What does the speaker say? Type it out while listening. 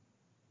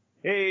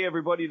Hey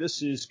everybody,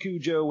 this is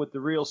Cujo with the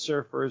Real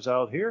Surfers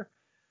out here,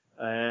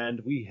 and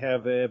we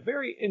have a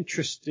very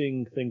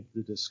interesting thing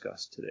to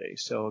discuss today.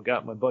 So I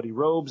got my buddy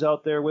Robes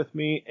out there with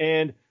me,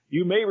 and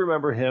you may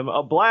remember him,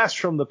 a blast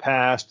from the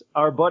past.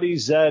 Our buddy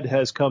Zed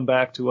has come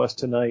back to us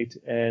tonight,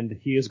 and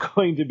he is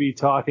going to be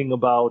talking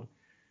about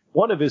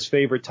one of his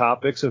favorite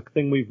topics, a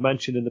thing we've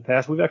mentioned in the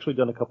past. We've actually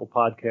done a couple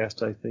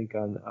podcasts, I think,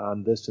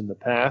 on this in the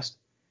past.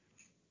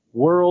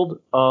 World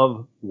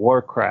of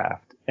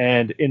Warcraft.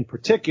 And in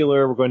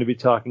particular, we're going to be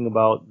talking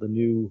about the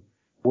new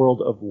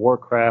World of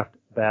Warcraft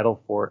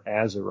Battle for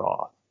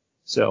Azeroth.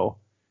 So,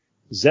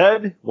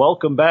 Zed,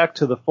 welcome back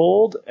to the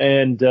fold,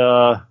 and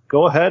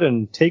go ahead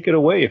and take it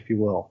away, if you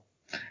will.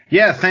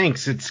 Yeah,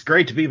 thanks. It's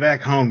great to be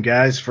back home,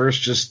 guys.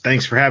 First, just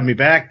thanks for having me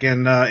back,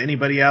 and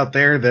anybody out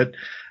there that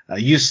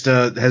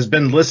has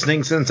been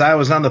listening since I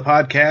was on the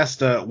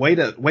podcast, way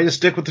to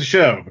stick with the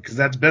show, because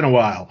that's been a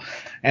while.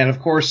 And of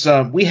course,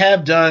 we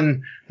have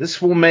done,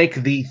 this will make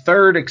the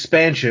third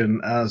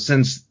expansion,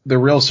 since the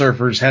Real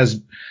Surfers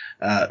has,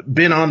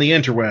 been on the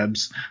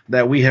interwebs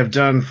that we have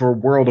done for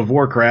World of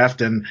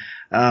Warcraft. And,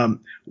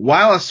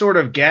 while I sort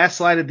of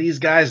gaslighted these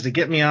guys to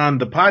get me on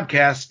the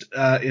podcast,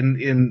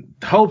 in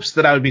hopes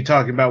that I would be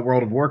talking about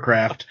World of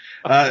Warcraft,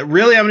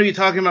 really I'm going to be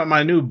talking about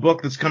my new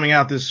book that's coming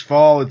out this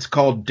fall. It's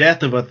called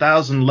Death of a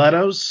Thousand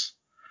Letos.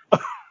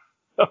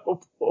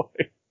 Oh boy.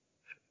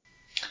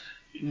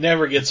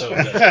 Never gets old.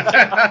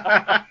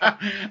 I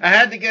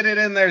had to get it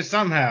in there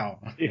somehow.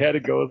 You had to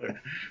go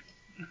there.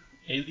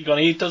 You're going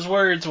to eat those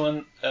words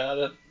when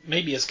that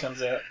Mabius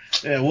comes out.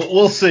 Yeah,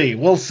 we'll see.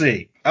 We'll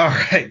see. All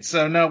right.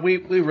 So, no, we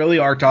really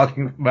are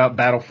talking about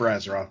Battle for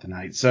Azeroth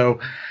tonight.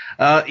 So,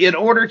 in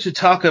order to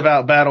talk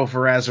about Battle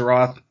for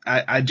Azeroth,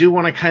 I do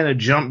want to kind of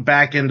jump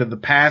back into the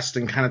past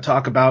and kind of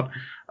talk about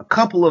a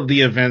couple of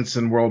the events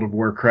in World of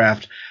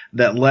Warcraft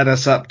that led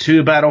us up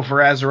to Battle for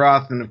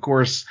Azeroth. And, of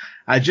course,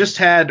 I just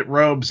had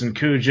Robes and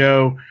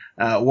Cujo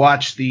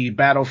watch the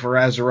Battle for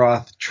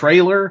Azeroth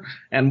trailer,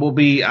 and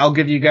I'll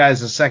give you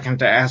guys a second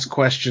to ask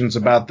questions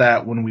about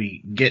that when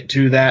we get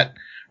to that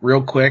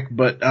real quick.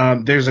 But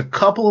there's a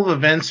couple of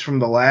events from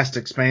the last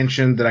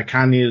expansion that I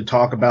kind of need to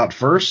talk about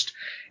first.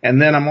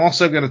 And then I'm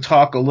also going to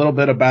talk a little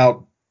bit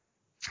about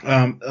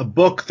a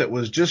book that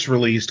was just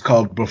released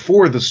called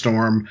Before the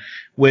Storm,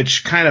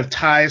 which kind of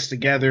ties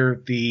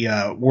together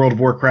the World of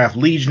Warcraft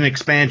Legion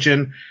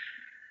expansion,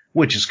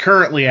 which is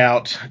currently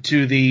out,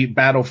 to the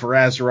Battle for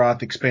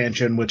Azeroth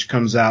expansion, which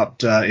comes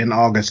out in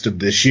August of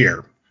this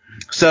year.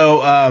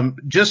 So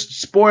just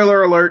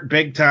spoiler alert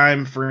big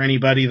time for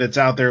anybody that's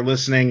out there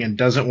listening and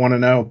doesn't want to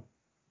know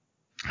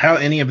how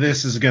any of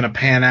this is going to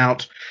pan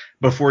out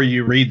before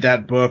you read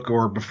that book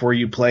or before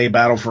you play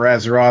Battle for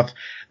Azeroth.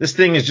 This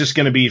thing is just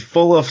going to be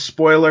full of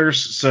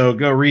spoilers, so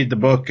go read the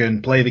book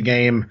and play the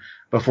game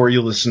before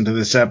you listen to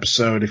this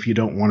episode if you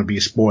don't want to be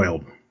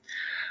spoiled.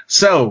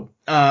 So,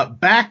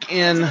 back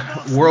in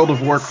World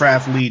of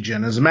Warcraft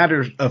Legion, as a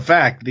matter of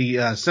fact, the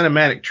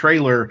cinematic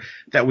trailer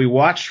that we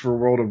watched for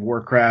World of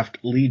Warcraft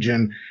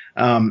Legion,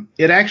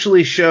 it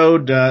actually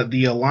showed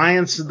the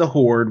Alliance and the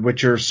Horde,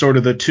 which are sort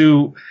of the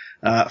two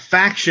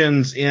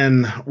factions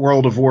in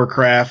World of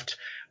Warcraft,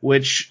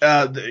 which,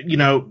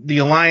 the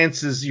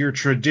Alliance is your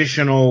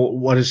traditional,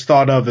 what is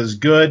thought of as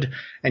good,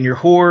 and your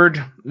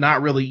Horde,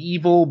 not really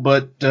evil,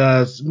 but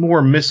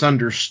more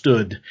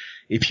misunderstood,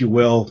 if you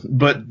will,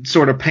 but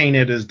sort of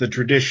painted as the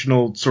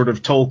traditional sort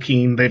of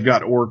Tolkien. They've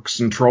got orcs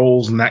and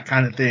trolls and that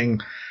kind of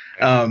thing,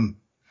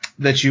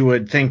 that you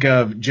would think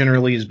of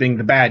generally as being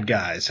the bad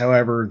guys.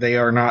 However, they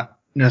are not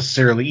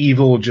necessarily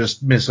evil,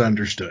 just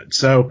misunderstood.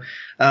 So,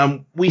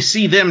 we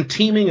see them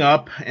teaming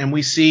up, and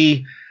we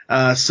see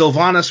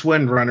Sylvanas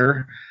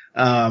Windrunner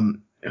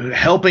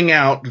helping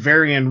out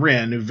Varian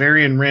Wrynn.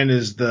 Varian Wrynn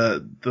is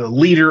the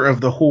leader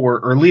of the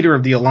Horde, or leader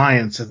of the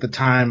Alliance at the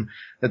time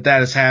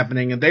that is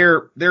happening, and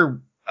they're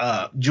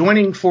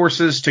joining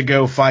forces to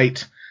go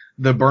fight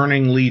the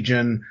Burning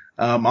Legion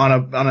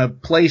on a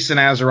place in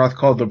Azeroth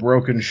called the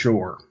Broken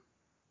Shore.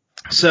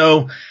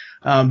 So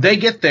they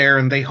get there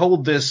and they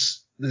hold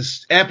this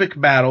epic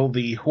battle.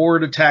 The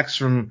Horde attacks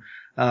from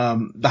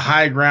the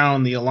high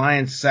ground. The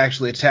Alliance is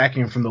actually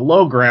attacking from the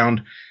low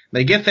ground.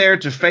 They get there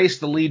to face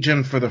the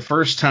Legion for the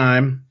first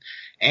time,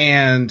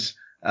 and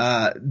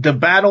the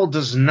battle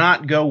does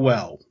not go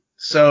well.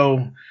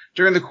 So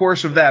during the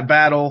course of that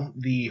battle,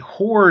 the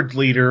Horde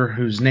leader,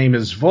 whose name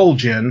is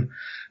Vol'jin,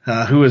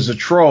 who is a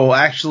troll,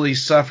 actually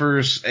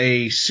suffers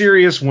a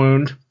serious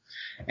wound,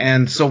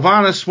 and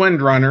Sylvanas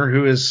Windrunner,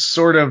 who is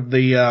sort of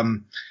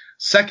the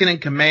second in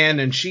command,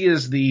 and she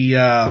is the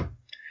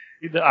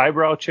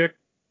eyebrow chick?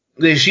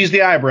 She's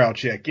the eyebrow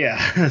chick,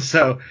 yeah.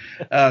 So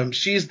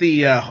she's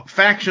the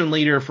faction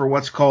leader for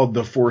what's called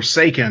the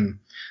Forsaken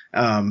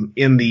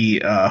in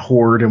the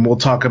Horde, and we'll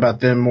talk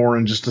about them more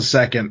in just a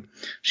second.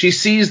 She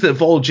sees that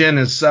Vol'jin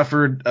has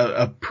suffered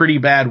a pretty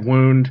bad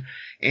wound,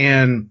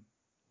 and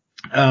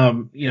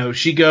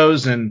she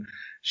goes and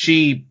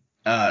she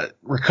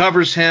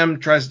recovers him,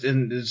 tries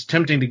and is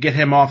attempting to get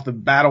him off the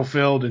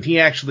battlefield, and he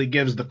actually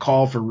gives the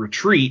call for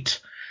retreat.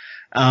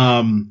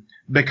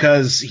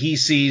 because he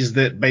sees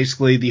that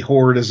basically the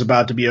Horde is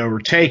about to be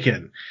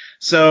overtaken.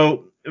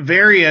 So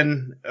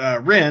Varian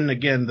Wrynn,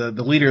 again, the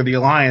leader of the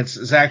Alliance,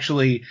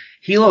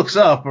 he looks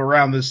up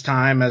around this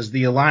time as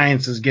the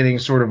Alliance is getting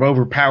sort of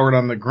overpowered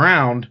on the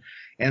ground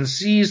and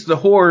sees the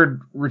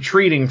Horde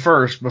retreating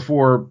first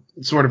before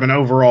sort of an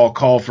overall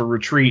call for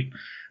retreat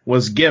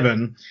was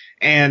given.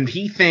 And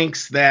he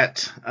thinks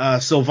that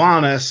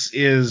Sylvanas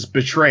is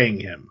betraying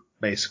him,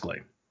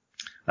 basically.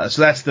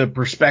 So that's the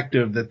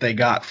perspective that they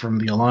got from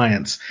the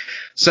Alliance.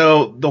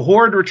 So the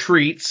Horde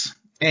retreats,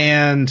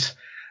 and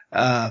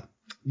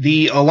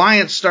the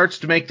Alliance starts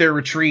to make their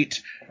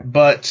retreat,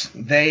 but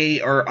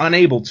they are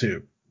unable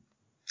to.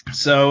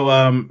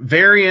 So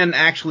Varian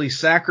actually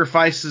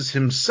sacrifices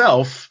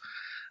himself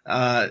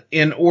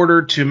in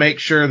order to make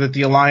sure that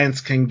the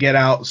Alliance can get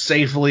out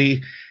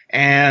safely,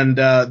 and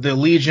the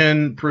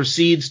Legion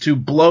proceeds to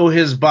blow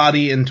his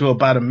body into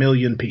about 1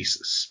 million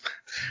pieces.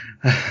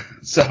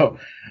 So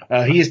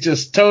he's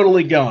just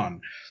totally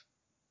gone.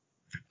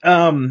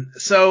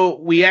 So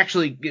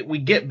we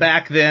get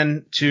back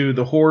then to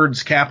the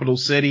Horde's capital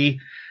city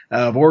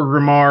of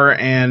Orgrimmar,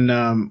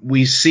 and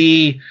we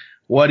see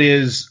what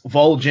is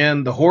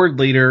Vol'jin, the Horde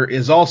leader,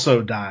 is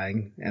also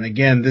dying. And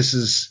again, this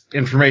is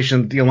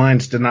information that the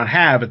Alliance did not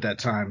have at that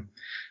time.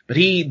 But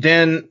he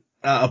then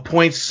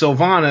appoints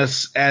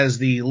Sylvanas as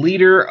the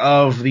leader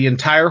of the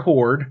entire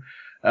Horde,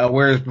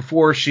 whereas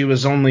before she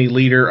was only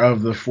leader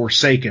of the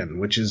Forsaken,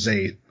 which is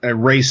a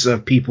race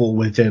of people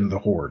within the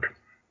Horde.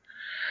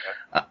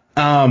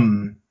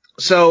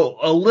 So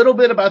a little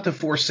bit about the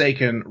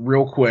Forsaken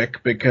real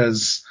quick,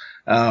 because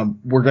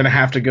we're going to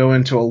have to go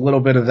into a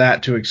little bit of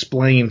that to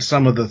explain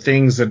some of the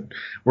things that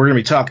we're going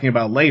to be talking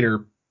about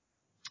later.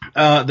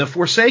 The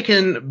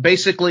Forsaken,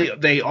 basically,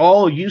 they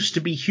all used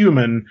to be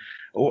human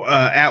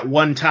at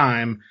one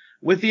time,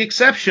 with the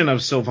exception of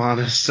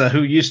Sylvanas,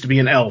 who used to be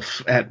an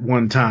elf at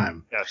one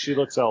time. Yeah, she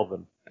looks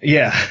elven.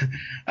 Yeah.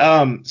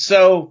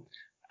 So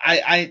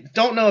I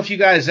don't know if you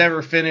guys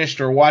ever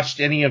finished or watched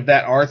any of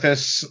that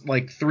Arthas,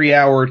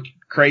 3-hour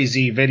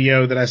crazy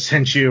video that I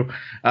sent you.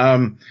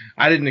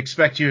 I didn't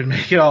expect you to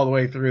make it all the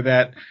way through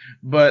that,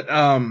 but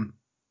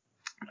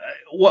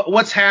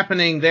what's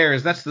happening there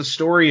is that's the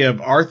story of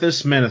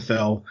Arthas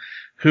Menethil,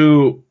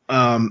 who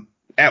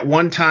at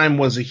one time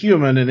was a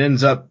human and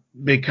ends up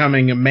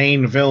becoming a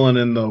main villain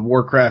in the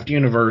Warcraft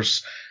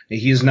universe.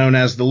 He's known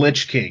as the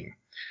Lich King.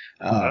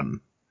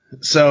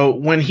 So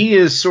when he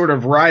is sort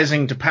of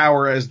rising to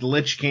power as the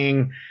Lich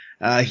King,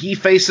 he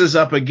faces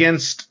up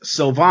against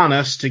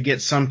Sylvanas to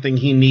get something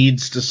he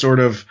needs to sort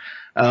of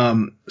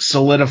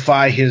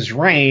solidify his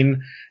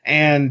reign,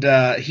 and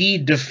he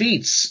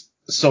defeats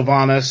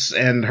Sylvanas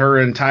and her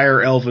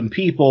entire elven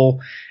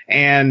people,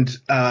 and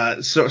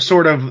so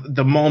sort of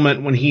the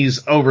moment when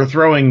he's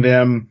overthrowing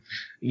them,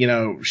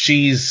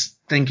 she's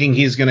thinking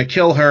he's going to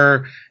kill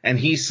her, and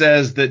he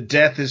says that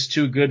death is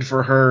too good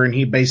for her, and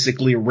he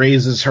basically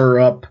raises her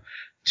up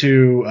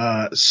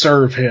to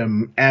serve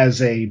him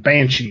as a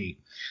banshee.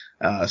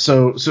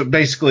 So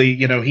basically,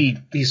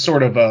 he's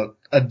sort of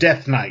a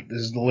death knight.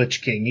 This is the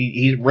Lich King.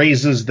 He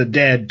raises the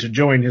dead to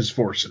join his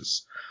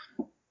forces.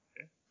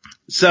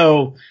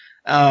 So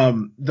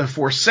the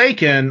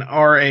Forsaken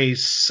are a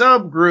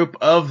subgroup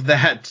of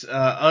that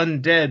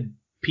undead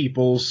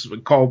peoples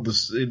called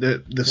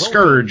the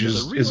Scourge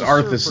is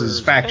Arthas's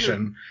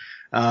faction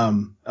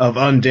of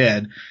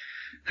undead,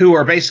 who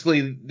are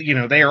basically,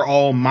 they are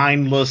all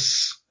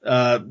mindless,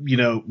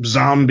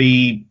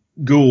 zombie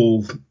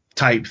ghoul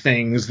type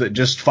things that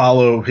just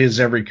follow his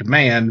every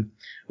command.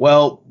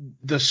 Well,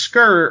 the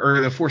Scourge,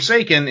 or the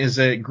Forsaken, is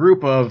a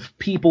group of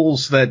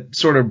peoples that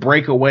sort of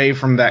break away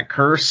from that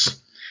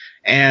curse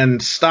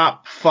and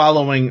stop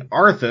following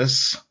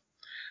Arthas.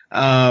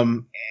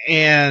 And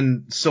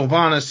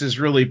Sylvanas is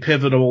really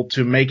pivotal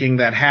to making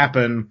that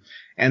happen.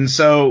 And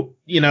so,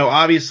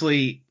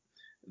 obviously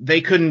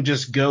they couldn't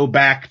just go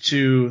back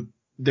to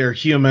their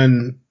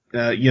human,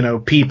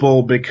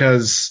 people,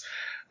 because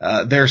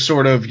they're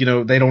sort of,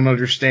 they don't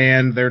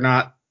understand. They're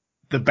not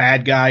the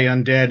bad guy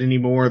undead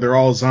anymore. They're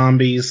all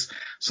zombies.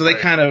 So they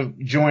kind of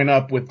join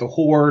up with the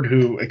Horde,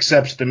 who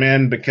accepts them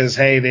in because,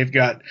 hey, they've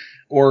got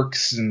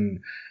orcs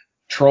and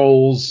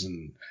trolls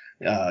and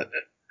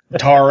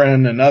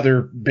Tauren and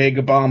other big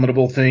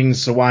abominable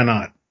things, so why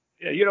not?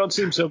 Yeah, you don't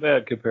seem so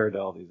bad compared to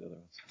all these other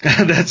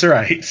ones. That's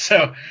right.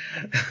 So,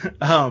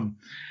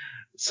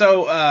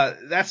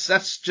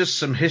 that's just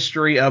some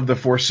history of the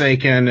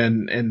Forsaken,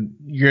 and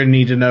you're gonna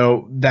need to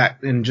know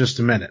that in just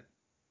a minute.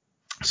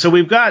 So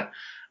we've got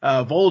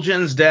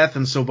Vol'jin's death,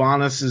 and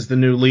Sylvanas is the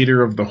new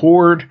leader of the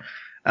Horde,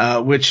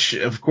 which,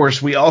 of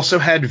course, we also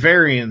had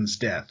Varian's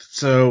death.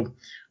 So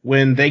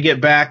when they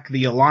get back,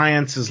 the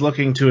Alliance is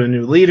looking to a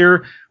new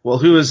leader. Well,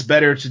 who is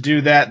better to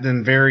do that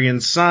than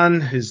Varian's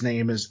son? His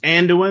name is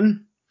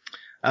Anduin.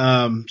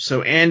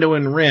 So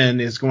Anduin Wrynn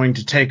is going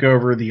to take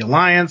over the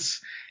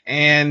Alliance,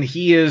 and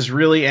he is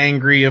really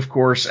angry, of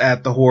course,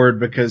 at the Horde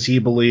because he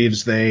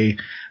believes they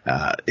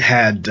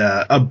had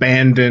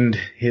abandoned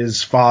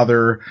his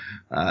father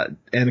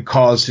and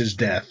caused his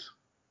death.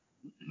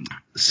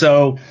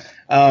 So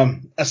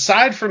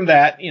Aside from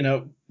that,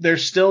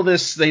 there's still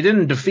this, they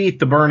didn't defeat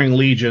the Burning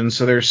Legion,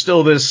 so there's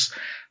still this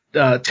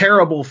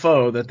terrible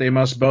foe that they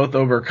must both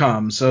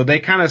overcome. So they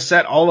kind of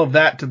set all of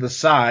that to the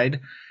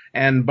side,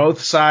 and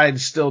both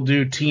sides still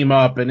do team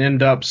up and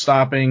end up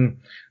stopping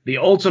the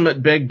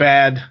ultimate big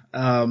bad,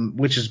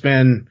 which has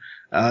been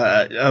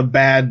a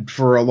bad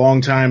for a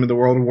long time in the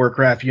World of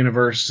Warcraft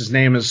universe. His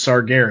name is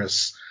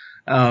Sargeras.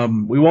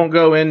 We won't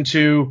go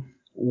into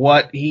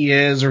what he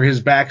is or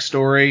his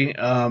backstory,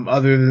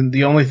 other than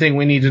the only thing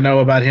we need to know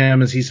about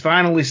him is he's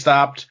finally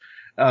stopped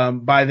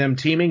by them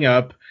teaming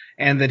up,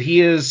 and that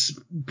he is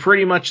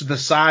pretty much the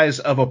size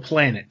of a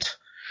planet.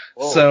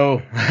 Whoa.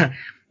 So,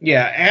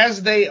 yeah,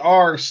 as they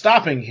are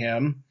stopping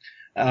him,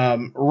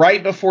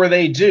 right before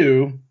they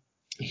do,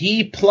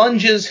 he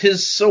plunges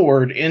his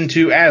sword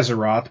into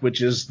Azeroth,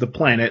 which is the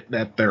planet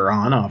that they're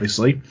on,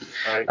 obviously.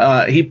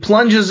 Right. He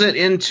plunges it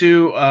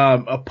into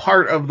a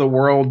part of the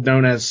world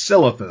known as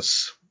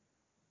Silithus.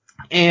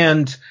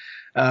 And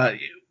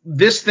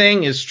this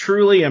thing is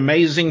truly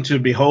amazing to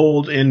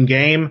behold in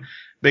game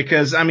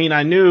because, I mean,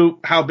 I knew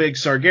how big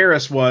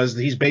Sargeras was.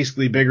 He's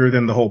basically bigger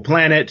than the whole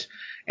planet.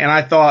 And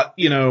I thought,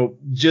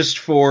 just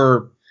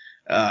for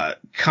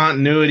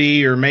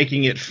continuity or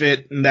making it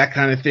fit and that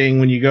kind of thing,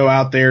 when you go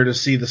out there to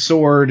see the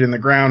sword in the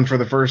ground for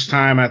the first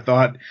time, I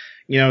thought,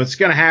 it's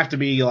going to have to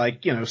be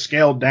like,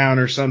 scaled down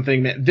or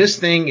something. This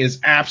thing is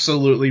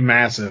absolutely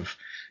massive.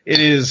 It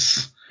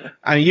is,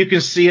 I mean, you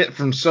can see it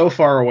from so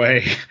far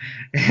away,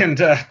 and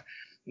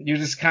you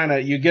just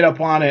you get up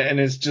on it and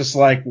it's just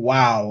like,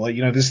 wow,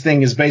 this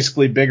thing is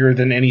basically bigger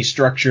than any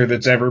structure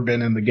that's ever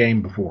been in the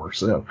game before.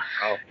 So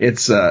wow.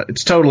 It's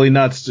totally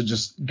nuts to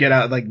just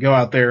go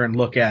out there and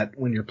look at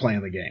when you're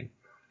playing the game.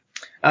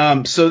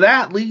 So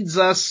that leads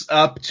us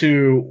up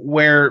to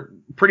where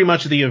pretty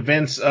much the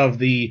events of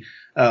the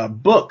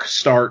book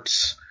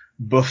starts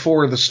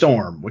before the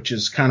storm, which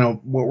is kind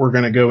of what we're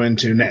going to go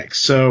into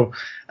next. So,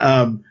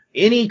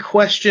 any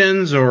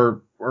questions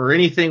or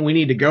anything we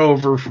need to go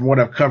over from what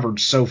I've covered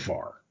so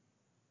far?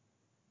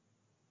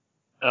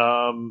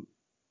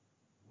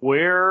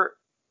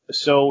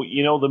 So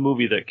the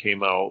movie that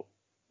came out,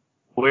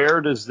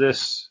 where does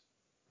this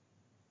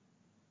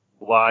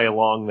lie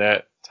along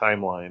that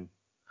timeline?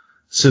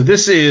 So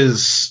this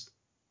is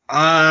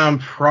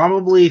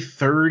probably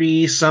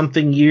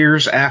 30-something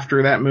years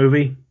after that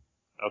movie.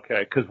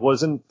 Okay, because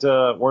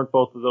weren't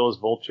both of those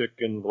Volchek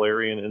and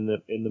Valerian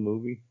in the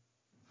movie?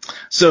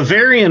 So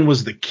Varian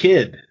was the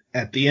kid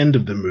at the end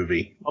of the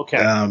movie. Okay.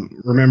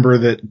 Remember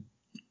that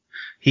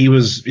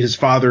his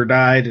father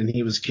died and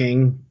he was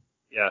king?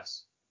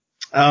 Yes.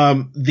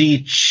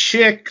 The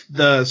chick,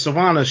 the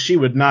Sylvanas, she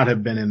would not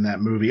have been in that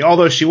movie,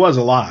 although she was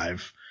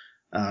alive.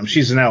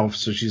 She's an elf,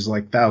 so she's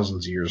like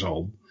thousands of years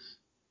old.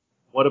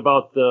 What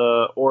about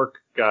the orc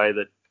guy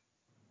that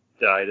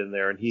died in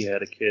there and he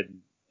had a kid?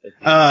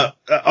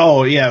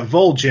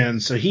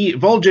 Vol'jin. So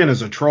Vol'jin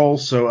is a troll,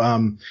 so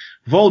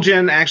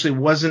Vol'jin actually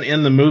wasn't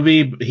in the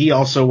movie, but he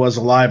also was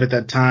alive at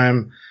that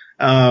time.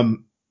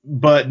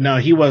 But no,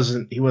 he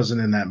wasn't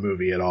in that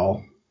movie at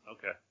all.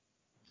 Okay.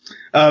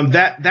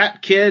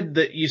 That kid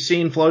that you've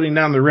seen floating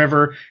down the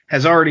river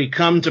has already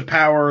come to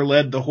power,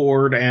 led the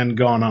horde, and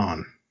gone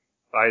on.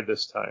 By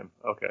this time.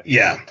 Okay.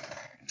 Yeah.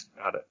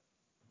 Got it.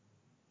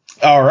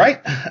 All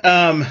right.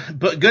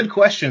 But good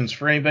questions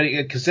for anybody,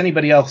 because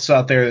anybody else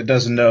out there that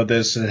doesn't know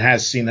this and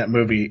has seen that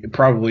movie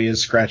probably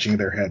is scratching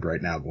their head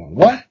right now going,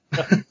 what?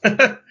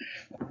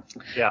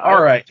 Yeah.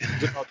 All right.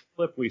 About the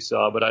clip we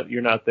saw, but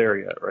you're not there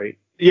yet, right?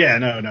 Yeah,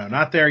 no,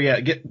 not there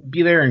yet.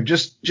 Be there in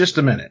just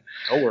a minute.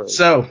 No worries.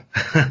 So,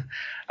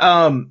 now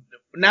I'm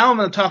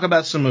going to talk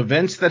about some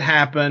events that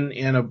happen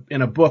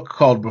in a book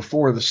called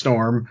Before the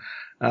Storm,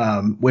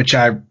 which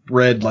I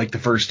read like the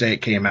first day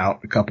it came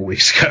out a couple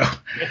weeks ago.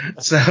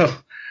 So,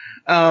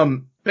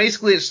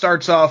 basically it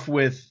starts off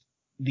with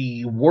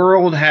the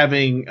world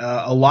having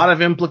a lot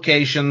of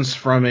implications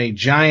from a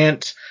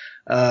giant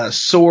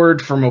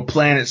sword from a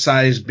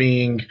planet-sized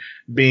being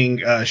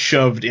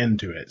shoved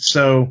into it.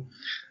 So,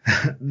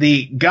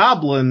 the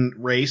Goblin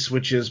race,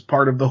 which is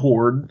part of the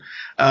Horde,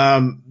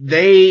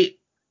 they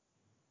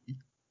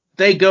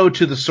go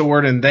to the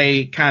sword and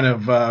they kind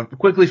of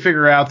quickly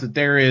figure out that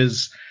there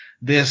is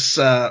this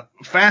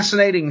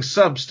fascinating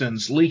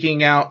substance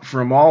leaking out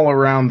from all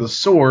around the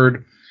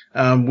sword,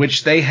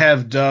 which they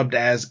have dubbed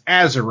as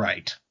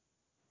Azerite.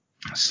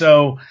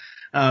 So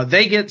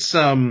they get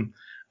some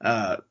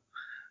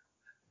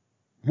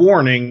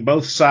warning.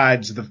 Both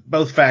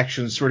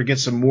factions sort of get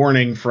some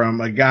warning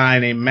from a guy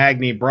named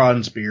Magni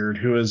Bronzebeard,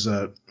 who is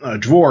a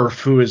dwarf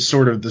who is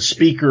sort of the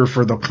speaker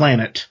for the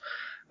planet.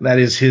 That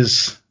is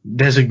his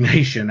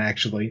designation,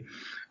 actually.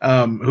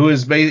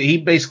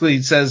 He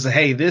basically says,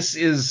 hey, this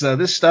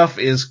stuff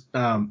is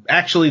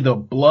actually the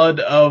blood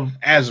of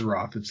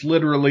Azeroth. It's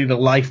literally the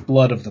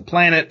lifeblood of the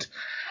planet,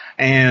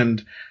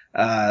 and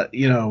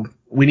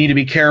we need to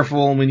be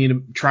careful, and we need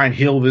to try and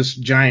heal this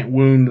giant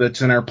wound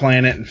that's in our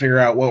planet and figure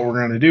out what we're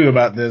going to do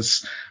about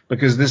this,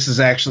 because this is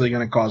actually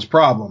going to cause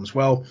problems.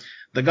 Well,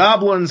 the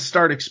goblins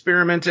start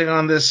experimenting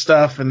on this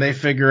stuff, and they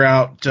figure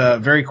out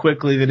very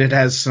quickly that it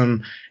has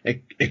some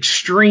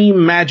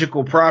extreme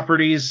magical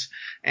properties,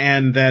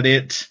 and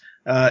that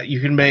you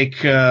can make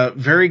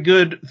very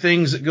good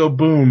things that go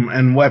boom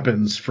and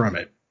weapons from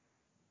it.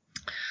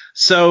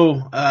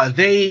 So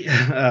they,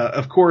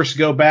 of course,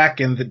 go back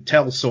and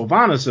tell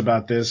Sylvanas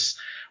about this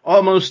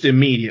almost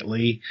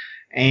immediately.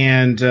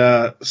 And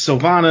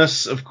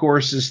Sylvanas, of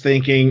course, is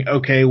thinking,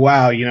 okay,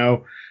 wow,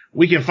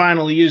 we can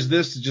finally use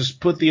this to just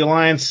put the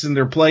Alliance in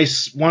their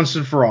place once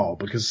and for all,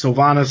 because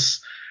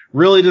Sylvanas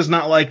really does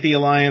not like the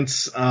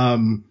Alliance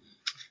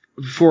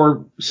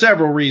for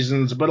several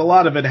reasons, but a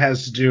lot of it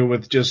has to do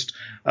with just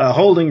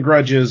holding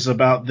grudges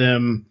about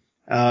them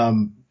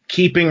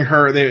keeping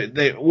her.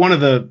 One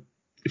of the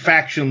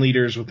faction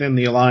leaders within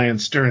the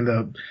Alliance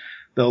during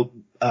the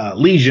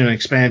Legion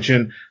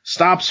expansion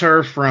stops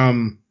her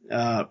from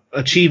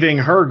achieving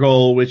her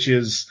goal, which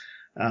is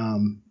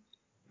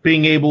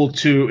being able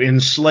to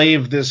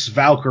enslave this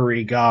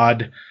Valkyrie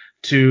god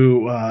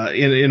to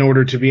in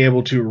order to be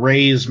able to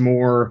raise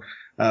more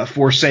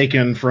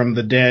Forsaken from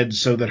the dead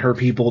so that her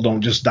people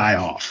don't just die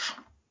off.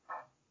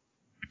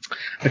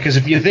 Because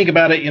if you think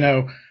about it,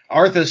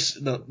 Arthas,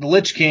 the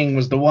Lich King,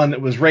 was the one that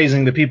was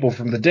raising the people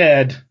from the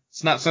dead.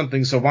 It's not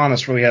something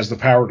Sylvanas really has the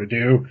power to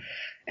do.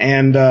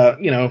 And,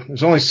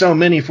 there's only so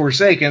many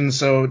Forsaken,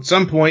 so at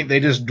some point they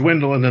just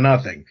dwindle into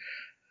nothing.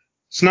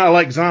 It's not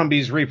like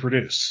zombies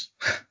reproduce.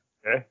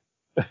 Okay.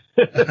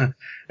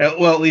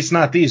 Well, at least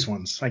not these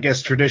ones. I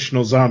guess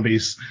traditional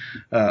zombies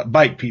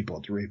bite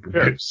people to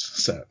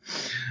reproduce. Sure.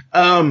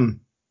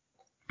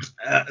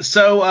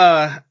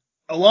 So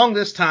along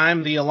this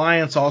time, the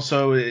Alliance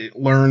also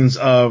learns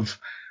of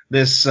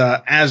this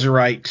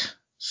Azerite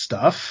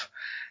stuff.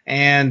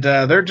 And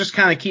they're just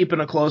kind of keeping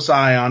a close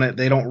eye on it.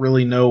 They don't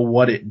really know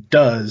what it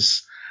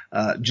does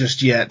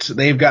just yet.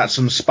 They've got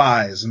some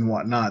spies and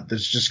whatnot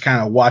that's just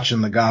kind of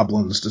watching the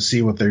goblins to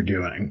see what they're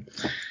doing.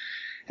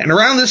 And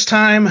around this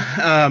time,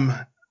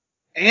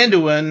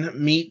 Anduin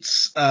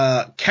meets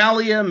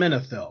Kalia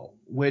Menethil,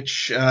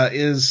 which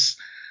is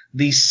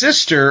the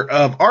sister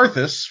of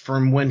Arthas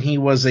from when he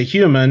was a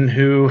human,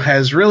 who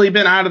has really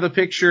been out of the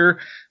picture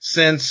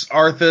since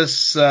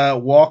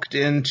Arthas walked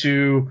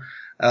into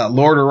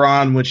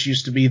Lordaeron, which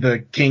used to be the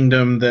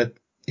kingdom that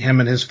him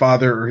and his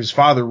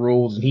father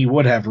ruled, and he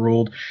would have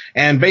ruled,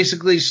 and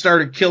basically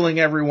started killing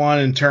everyone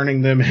and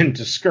turning them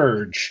into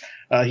scourge.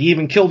 He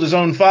even killed his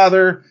own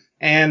father,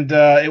 and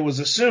it was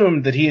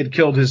assumed that he had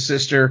killed his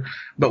sister,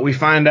 but we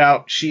find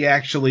out she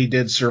actually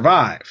did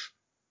survive.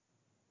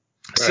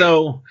 Right.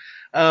 So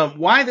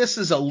why this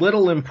is a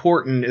little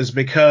important is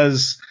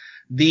because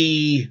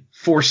the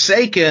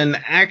Forsaken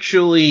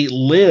actually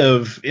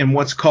live in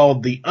what's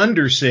called the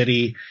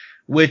Undercity,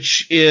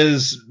 which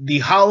is the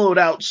hollowed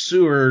out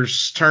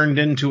sewers turned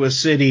into a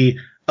city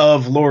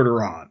of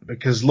Lordaeron,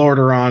 because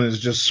Lordaeron is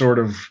just sort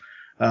of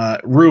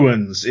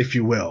ruins, if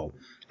you will.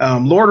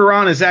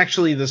 Lordaeron is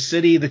actually the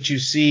city that you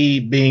see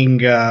being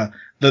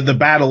the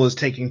battle is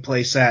taking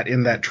place at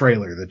in that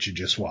trailer that you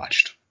just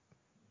watched.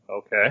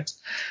 Okay.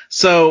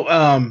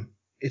 So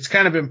it's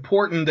kind of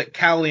important that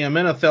Kalia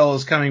Menethil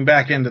is coming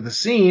back into the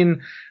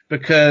scene,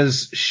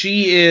 because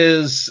she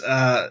is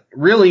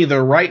really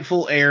the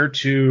rightful heir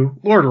to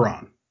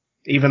Lordaeron,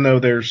 even though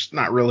there's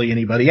not really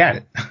anybody at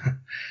it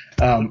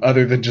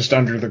other than just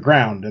under the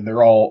ground, and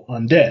they're all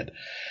undead.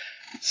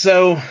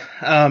 So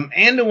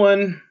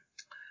Anduin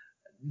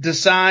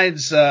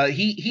decides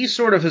he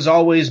sort of has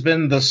always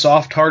been the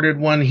soft-hearted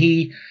one.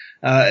 He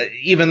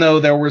even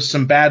though there was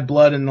some bad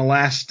blood in the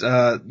last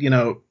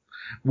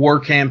war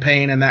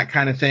campaign and that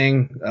kind of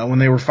thing when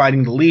they were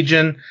fighting the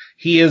Legion,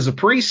 he is a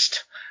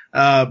priest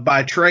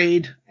by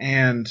trade,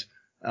 and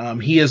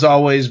he has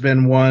always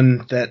been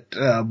one that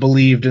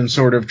believed in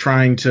sort of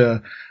trying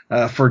to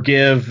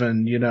forgive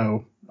and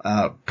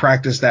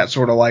practice that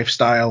sort of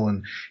lifestyle.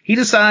 And he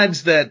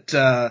decides that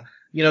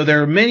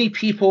there are many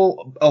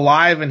people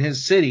alive in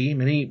his city,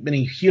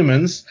 many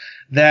humans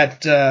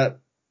that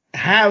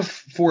have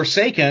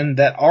Forsaken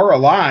that are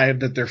alive,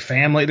 that their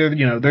family,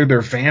 they're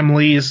their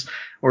families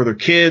or their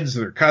kids,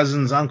 their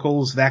cousins,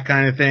 uncles, that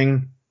kind of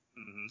thing.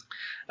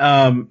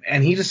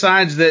 And he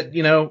decides that,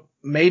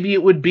 maybe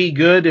it would be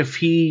good if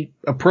he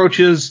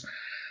approaches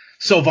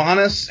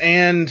Sylvanas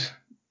and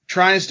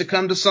tries to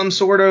come to some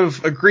sort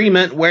of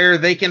agreement where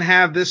they can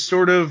have this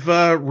sort of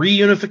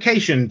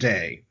reunification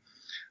day,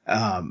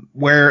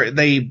 where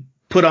they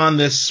put on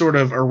this sort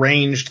of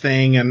arranged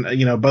thing,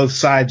 and both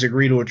sides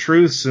agree to a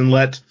truce and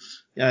let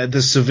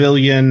the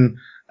civilian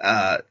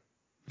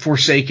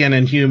Forsaken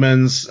and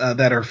humans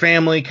that are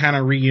family kind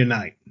of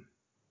reunite.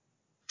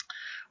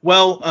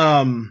 Well,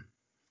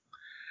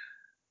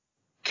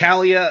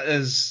 Kalia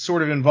is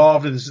sort of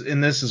involved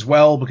in this as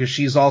well, because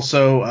she's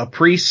also a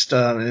priest,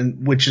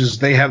 which is,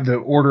 they have the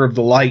Order of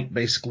the Light,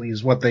 basically,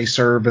 is what they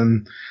serve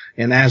in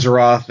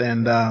Azeroth.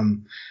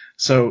 And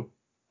so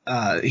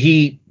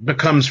he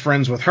becomes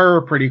friends with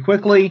her pretty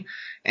quickly,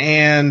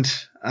 and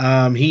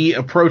he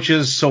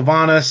approaches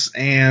Sylvanas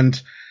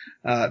and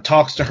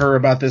talks to her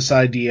about this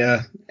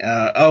idea,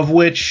 of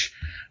which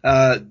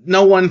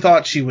no one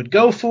thought she would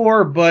go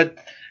for, but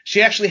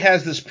she actually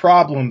has this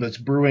problem that's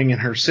brewing in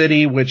her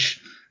city,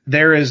 which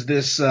there is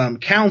this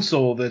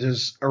council that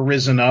has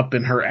arisen up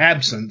in her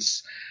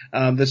absence.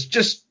 That's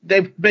just,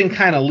 they've been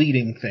kind of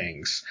leading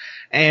things.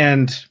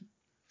 And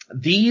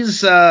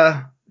these,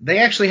 they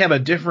actually have a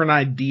different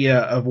idea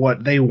of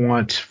what they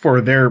want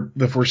for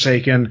the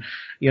Forsaken,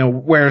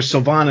 whereas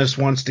Sylvanas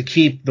wants to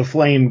keep the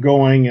flame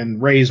going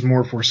and raise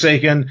more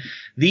Forsaken.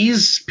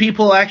 These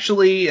people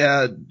actually,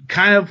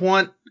 kind of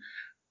want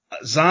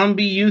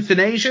zombie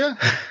euthanasia.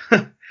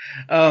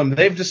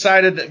 They've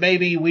decided that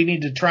maybe we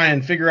need to try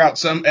and figure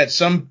out at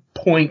some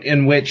point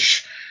in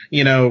which,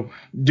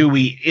 do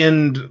we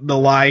end the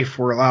life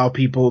or allow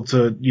people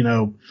to,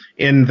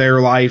 end their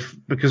life?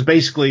 Because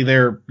basically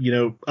they're,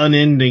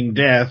 unending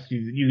death.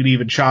 You could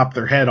even chop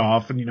their head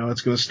off and,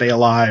 it's going to stay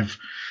alive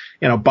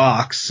in a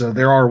box. So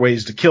there are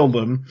ways to kill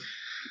them.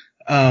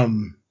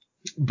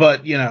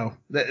 But,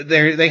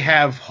 they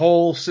have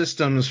whole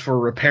systems for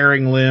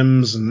repairing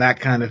limbs and that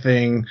kind of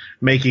thing,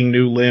 making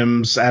new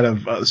limbs out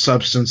of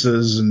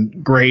substances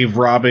and grave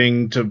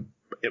robbing to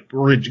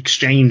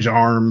exchange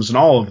arms and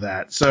all of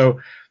that.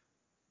 So,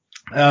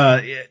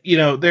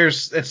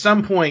 there's at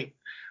some point,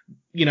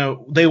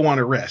 they want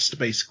to rest,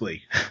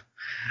 basically.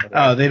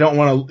 They don't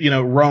want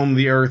to, roam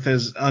the earth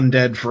as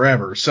undead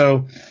forever.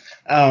 So,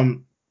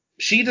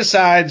 she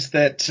decides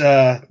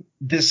that,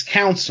 this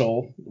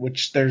council,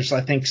 which there's,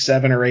 I think,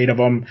 7 or 8 of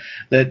them,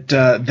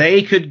 that,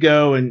 they could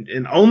go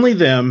and only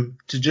them,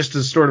 to just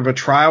as sort of a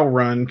trial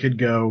run, could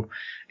go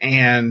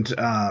and,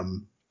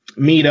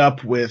 meet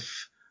up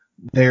with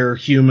their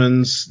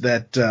humans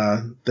that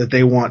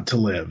they want to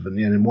live.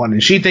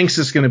 And she thinks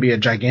it's going to be a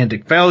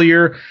gigantic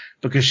failure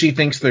because she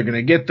thinks they're going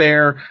to get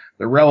there.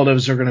 The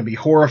relatives are going to be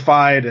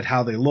horrified at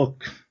how they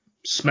look,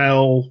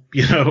 smell,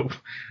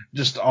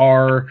 just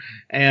are.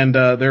 And,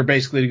 they're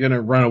basically going to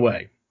run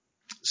away.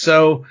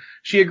 So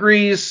she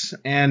agrees,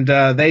 and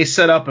they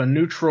set up a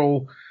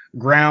neutral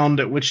ground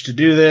at which to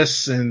do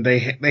this, and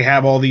they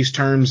have all these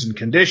terms and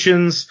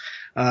conditions.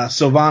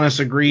 Sylvanas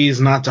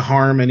agrees not to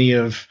harm any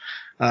of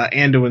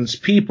Anduin's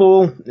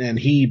people, and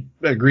he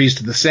agrees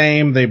to the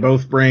same. They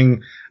both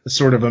bring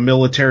sort of a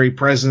military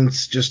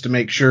presence just to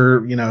make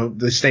sure,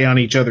 they stay on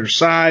each other's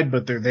side,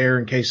 but they're there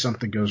in case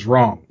something goes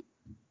wrong.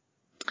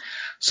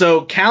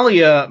 So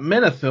Kalia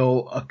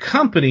Menethil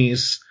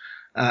accompanies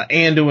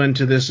Anduin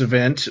to this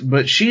event,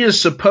 but she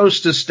is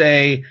supposed to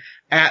stay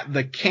at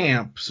the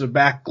camp, so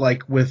back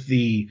like with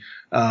the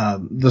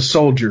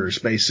soldiers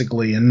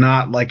basically, and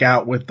not like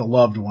out with the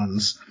loved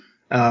ones,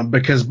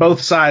 because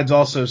both sides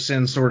also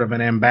send sort of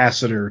an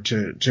ambassador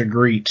to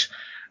greet,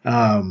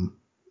 and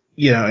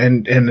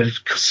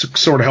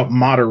sort of help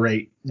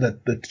moderate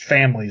the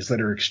families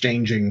that are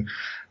exchanging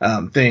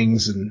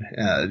things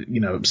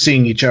and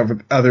seeing each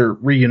other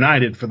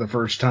reunited for the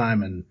first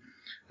time. And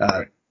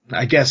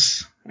I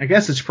guess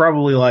it's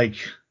probably like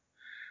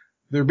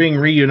they're being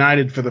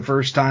reunited for the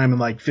first time in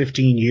like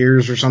 15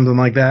 years or something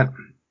like that.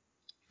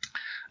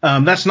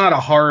 That's not a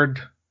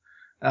hard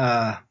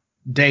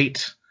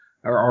date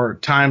or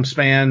time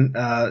span.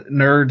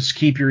 Nerds,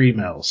 keep your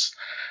emails.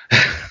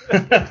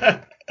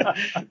 But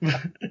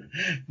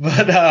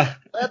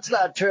that's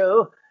not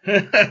true.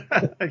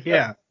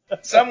 Yeah.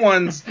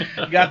 Someone's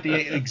got the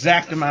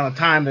exact amount of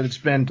time that it's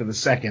been to the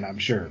second, I'm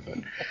sure.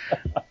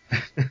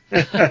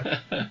 But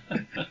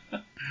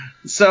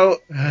so,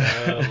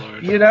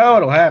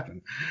 it'll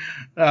happen.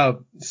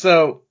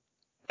 So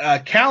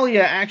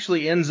Kalia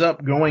actually ends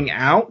up going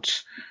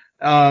out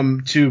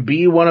to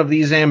be one of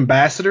these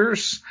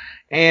ambassadors,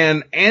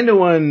 and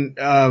Anduin,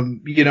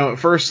 at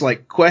first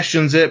like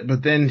questions it,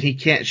 but then she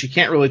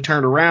can't really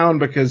turn around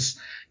because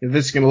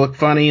this is going to look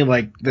funny,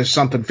 like there's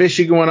something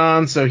fishy going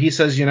on. So he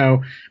says,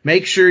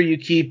 make sure you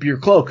keep your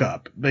cloak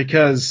up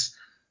because,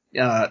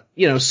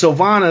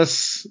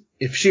 Sylvanas,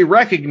 if she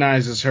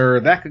recognizes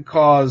her, that could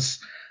cause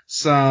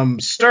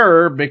some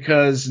stir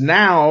because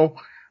now,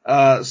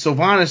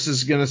 Sylvanas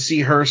is going to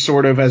see her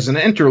sort of as an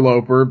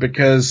interloper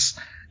because,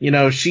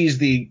 she's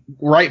the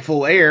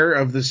rightful heir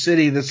of the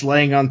city that's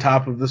laying on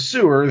top of the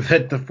sewer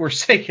that the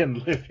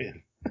Forsaken live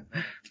in.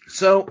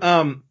 So,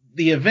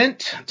 the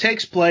event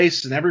takes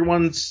place and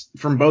everyone's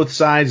from both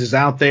sides is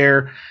out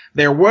there.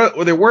 There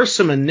were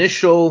some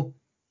initial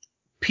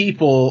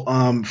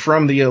people,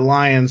 from the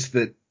Alliance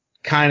that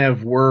kind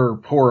of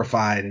were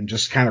horrified and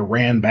just kind of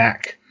ran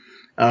back.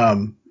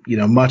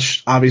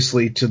 Much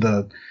obviously to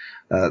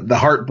the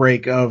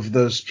heartbreak of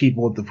those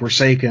people at the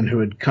Forsaken who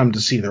had come to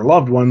see their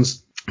loved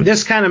ones.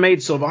 This kind of made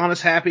Sylvanas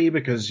happy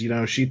because,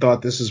 she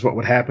thought this is what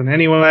would happen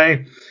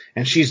anyway.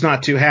 And she's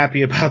not too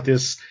happy about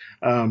this,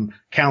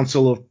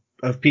 council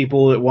of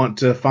people that want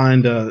to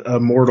find a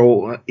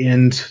mortal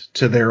end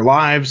to their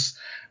lives.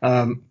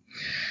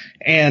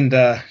 And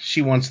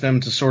she wants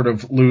them to sort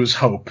of lose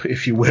hope,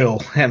 if you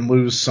will, and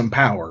lose some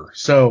power.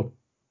 So,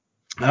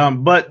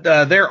 but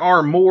there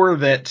are more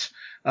that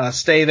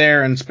stay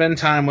there and spend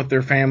time with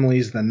their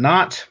families than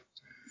not.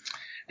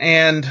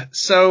 And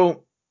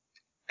so,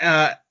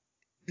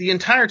 the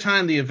entire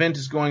time the event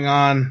is going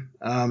on,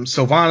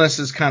 Sylvanas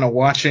is kind of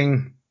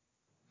watching.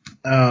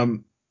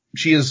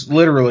 She is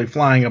literally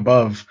flying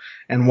above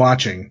and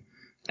watching.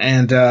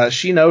 And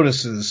she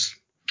notices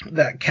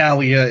that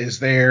Kalia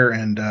is there,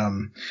 and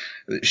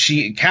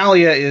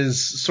Kalia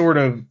is sort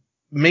of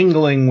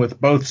mingling with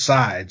both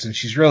sides, and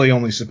she's really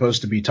only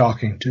supposed to be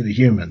talking to the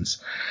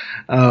humans.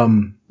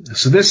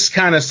 So this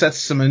kind of sets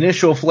some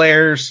initial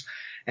flares,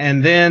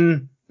 and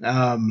then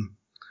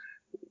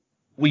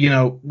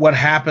what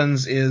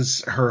happens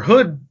is her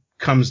hood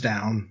comes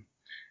down,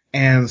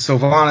 and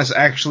Sylvanas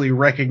actually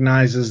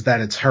recognizes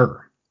that it's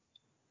her.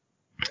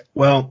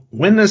 Well,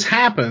 when this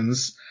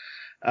happens,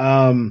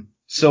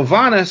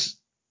 Sylvanas,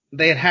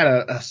 they had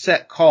a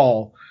set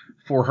call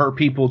for her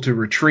people to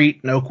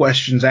retreat, no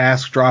questions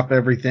asked, drop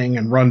everything,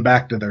 and run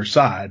back to their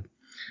side.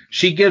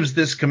 She gives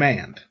this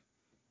command.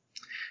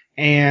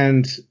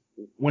 And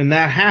when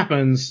that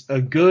happens, a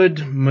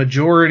good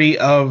majority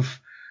of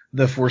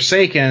the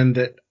Forsaken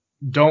that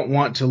don't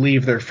want to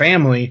leave their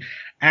family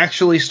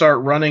actually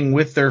start running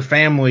with their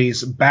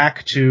families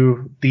back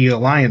to the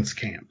Alliance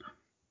camp.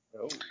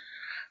 Oh.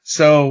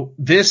 So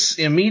this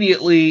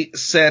immediately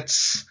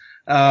sets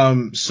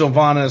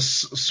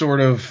Sylvanas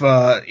sort of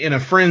in a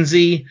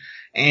frenzy,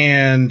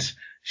 and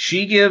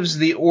she gives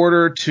the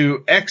order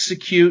to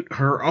execute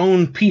her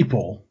own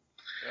people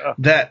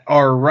that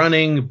are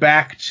running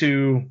back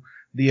to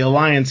the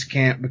Alliance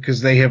camp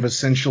because they have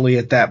essentially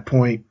at that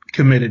point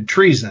committed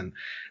treason.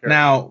 Sure.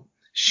 Now,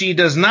 she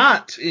does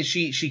not,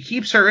 she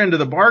keeps her end of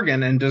the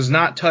bargain and does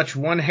not touch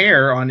one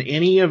hair on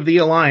any of the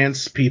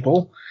Alliance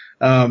people,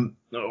 or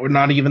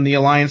not even the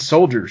Alliance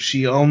soldiers.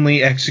 She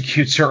only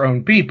executes her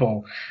own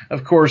people.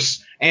 Of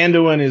course,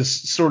 Anduin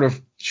is sort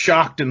of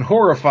shocked and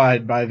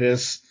horrified by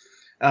this.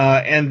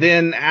 And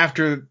then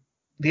after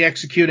the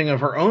executing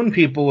of her own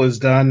people is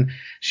done,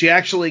 she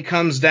actually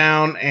comes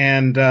down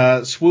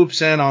and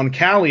swoops in on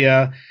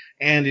Kalia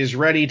and is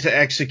ready to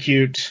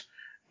execute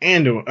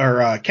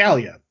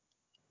Kalia.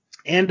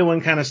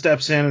 Anduin kind of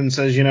steps in and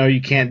says,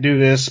 you can't do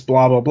this,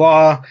 blah, blah,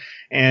 blah.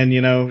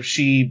 And,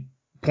 she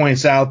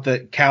points out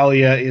that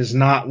Kalia is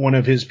not one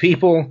of his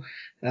people,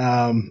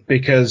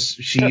 because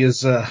she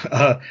is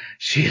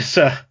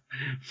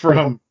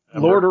from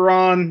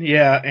Lordaeron.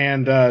 Yeah.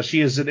 And,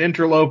 she is an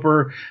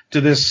interloper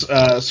to this,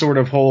 sort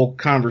of whole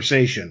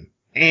conversation.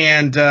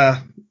 And,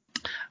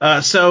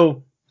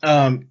 so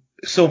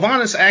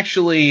Sylvanas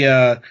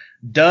actually,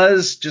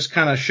 does just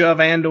kind of shove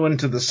Anduin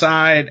to the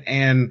side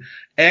and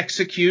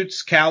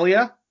executes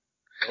Kalia.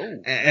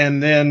 Oh.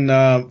 And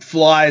then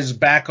flies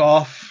back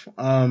off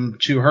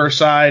to her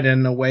side,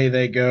 and away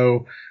they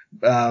go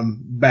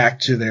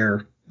back to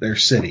their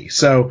city.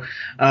 So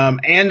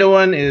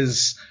Anduin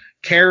is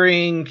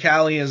carrying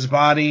Kalia's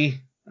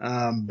body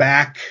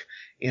back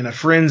in a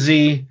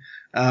frenzy,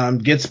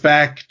 gets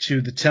back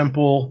to the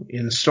temple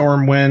in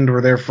Stormwind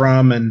where they're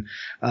from, and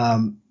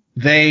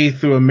they,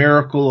 through a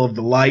miracle of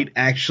the light,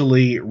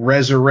 actually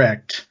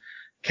resurrect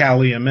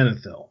Kalia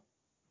Menethil.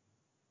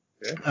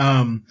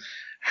 Okay.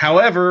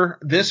 However,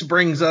 this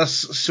brings us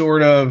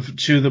sort of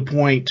to the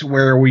point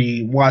where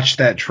we watched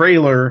that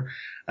trailer,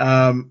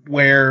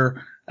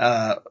 where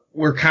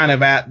we're kind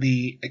of at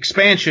the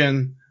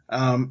expansion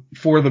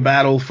for the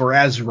battle for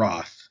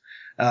Azeroth.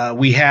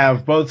 We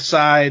have both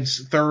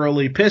sides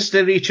thoroughly pissed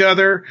at each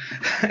other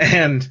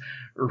and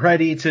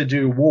ready to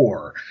do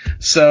war.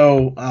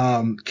 So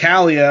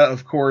Kalia,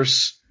 of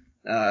course,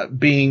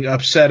 being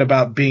upset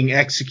about being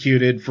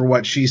executed for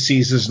what she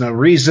sees as no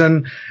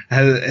reason,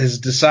 has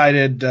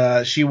decided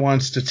she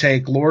wants to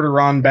take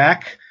Lordaeron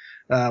back,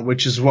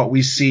 which is what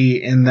we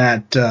see in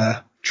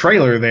that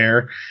trailer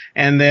there.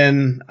 And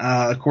then,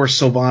 of course,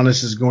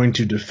 Sylvanas is going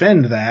to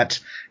defend that,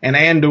 and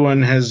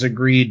Anduin has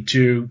agreed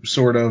to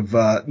sort of,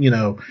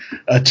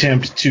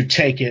 attempt to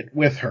take it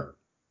with her.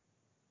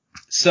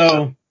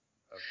 So,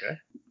 okay.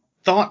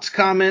 Thoughts,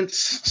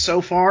 comments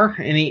so far?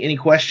 Any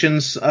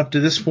questions up to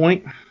this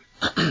point?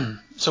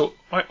 So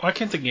why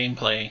can't the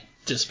gameplay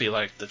just be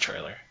like the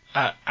trailer?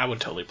 I would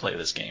totally play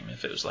this game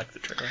if it was like the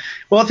trailer.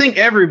 Well, I think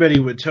everybody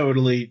would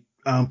totally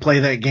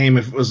play that game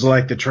if it was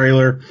like the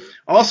trailer.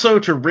 Also,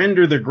 to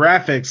render the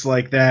graphics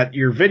like that,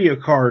 your video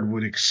card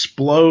would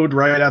explode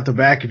right out the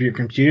back of your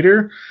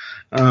computer.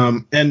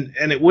 And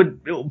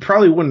it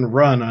probably wouldn't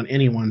run on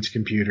anyone's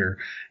computer.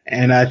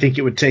 And I think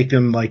it would take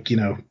them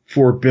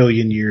 4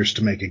 billion years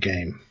to make a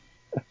game.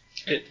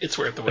 It's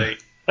worth the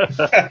wait.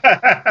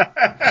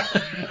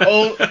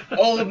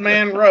 old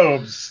man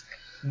Robes,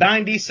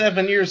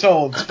 97 years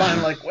old, is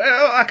finally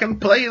I can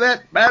play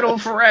that Battle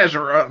for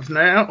Azeroth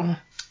now.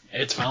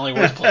 It's finally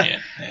worth playing.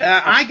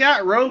 I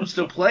got Robes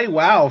to play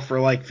WoW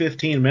for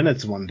 15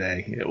 minutes one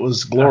day. It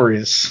was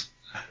glorious.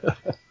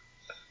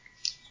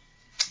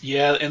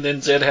 Yeah, and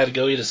then Zed had to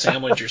go eat a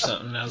sandwich or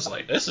something, and I was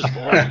like, this is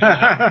boring.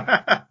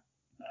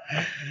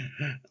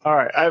 All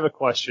right, I have a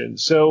question.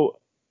 So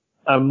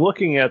I'm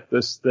looking at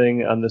this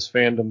thing on this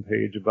fandom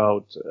page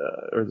about,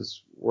 or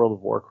this World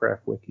of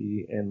Warcraft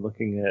wiki, and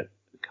looking at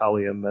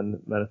Kalia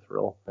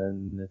Menethil.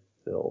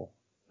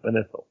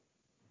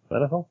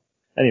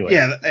 Anyway.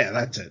 Yeah,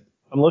 that's it.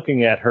 I'm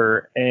looking at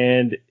her,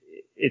 and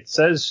it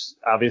says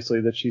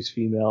obviously that she's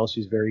female.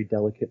 She's very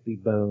delicately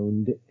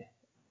boned.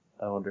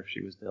 I wonder if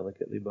she was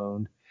delicately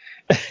boned.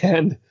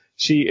 And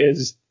she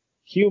is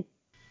human.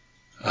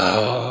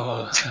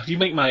 Oh, you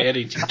make my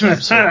editing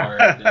job so hard.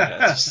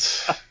 Yeah,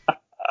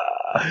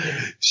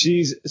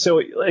 She's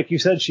so, like you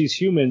said, she's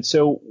human.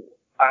 So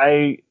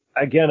I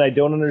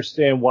don't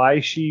understand why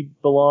she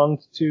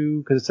belonged to,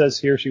 because it says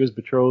here she was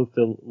betrothed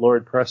to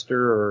Lord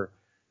Prester or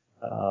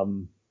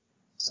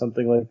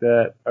something like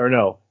that. Or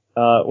no,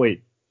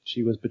 wait,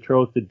 she was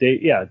betrothed to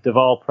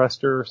Deval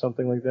Prester or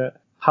something like that.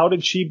 How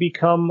did she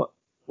become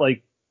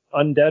like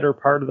undead or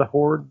part of the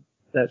Horde?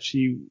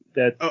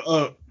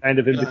 Kind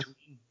of in between.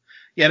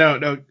 Yeah,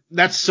 no,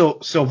 that's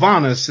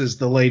Sylvanas is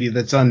the lady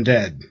that's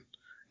undead.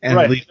 And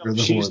right. leader of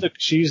the Horde.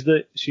 She's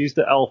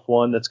the elf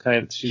one that's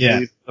the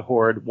leader of the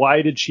Horde.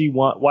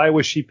 Why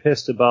was she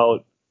pissed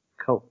about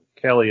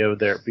Kalia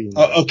there being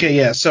there? Okay,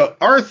 yeah. So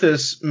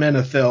Arthas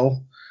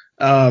Menethil,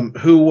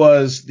 who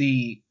was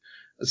the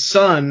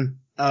son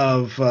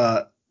of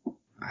I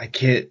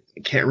can't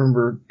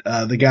remember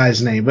the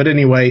guy's name, but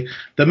anyway,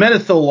 the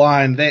Menethil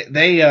line,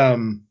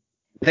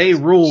 they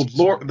ruled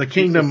the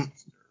kingdom.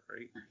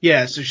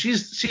 Yeah, so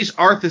she's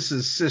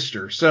Arthas'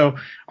 sister. So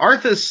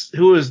Arthas,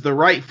 who is the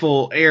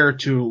rightful heir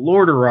to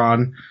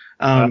Lordaeron,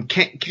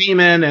 came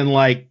in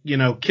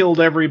and killed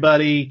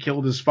everybody,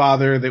 killed his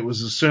father. That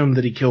was assumed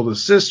that he killed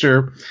his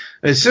sister.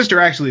 His sister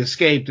actually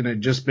escaped and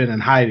had just been in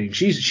hiding.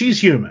 She's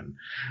human.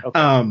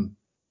 Okay.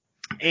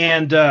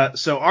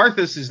 So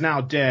Arthas is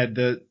now dead.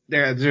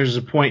 There's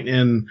a point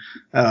in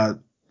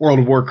World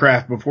of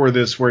Warcraft before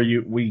this where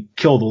we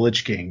kill the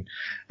Lich King.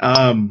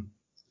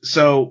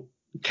 So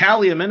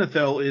Kalia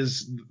Menethil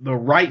is the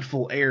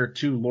rightful heir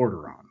to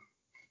Lordaeron.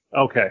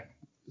 Okay,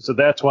 so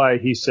that's why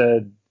he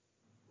said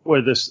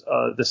where this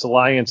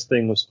alliance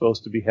thing was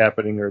supposed to be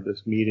happening, or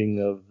this meeting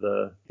of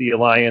the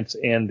alliance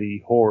and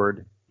the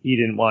Horde. He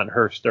didn't want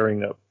her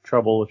stirring up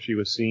trouble if she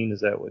was seen. Is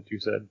that what you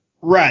said?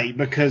 Right,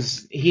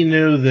 because he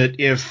knew that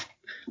if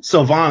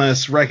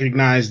Sylvanas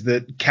recognized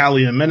that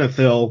Kalia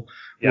Menethil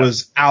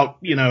was out,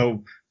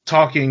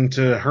 talking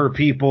to her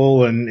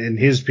people and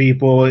his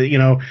people,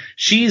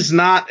 she's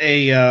not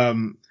a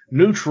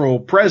neutral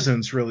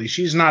presence, really.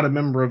 She's not a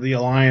member of the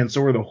Alliance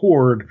or the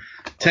Horde.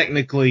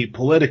 Technically,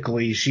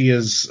 politically, she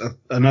is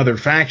another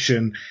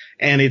faction.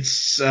 And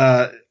it's,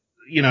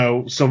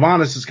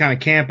 Sylvanas is kind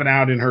of camping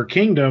out in her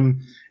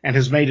kingdom and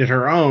has made it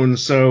her own.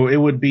 So it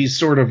would be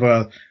sort of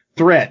a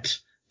threat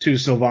to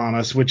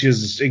Sylvanas, which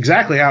is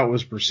exactly how it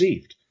was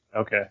perceived.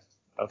 Okay,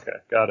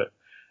 got it.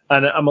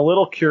 And I'm a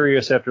little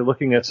curious after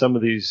looking at some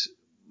of these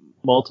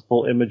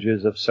multiple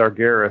images of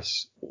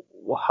Sargeras,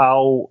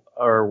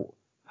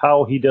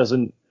 how he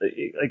doesn't,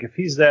 like, if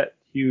he's that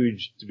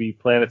huge to be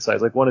planet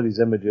size, like one of these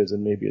images,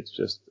 and maybe it's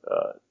just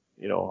a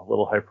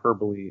little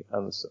hyperbole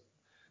on this,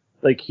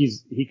 like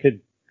he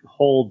could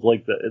hold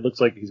it looks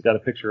like he's got a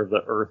picture of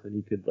the Earth,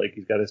 and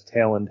he's got his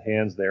taloned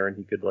hands there, and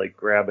he could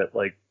grab it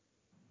like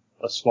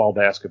a small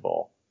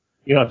basketball.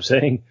 You know what I'm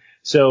saying?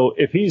 So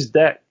if he's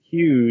that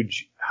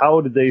huge,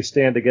 how did they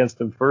stand against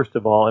him first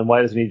of all, and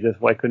why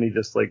couldn't he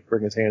just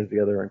bring his hands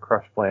together and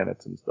crush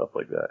planets and stuff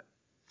like that?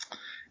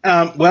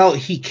 Well,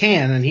 he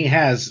can, and he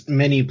has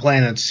many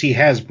planets he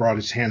has brought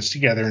his hands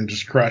together and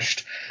just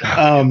crushed.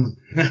 So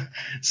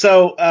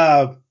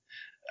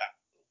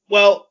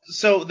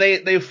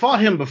they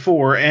fought him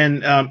before,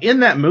 and in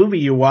that movie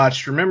you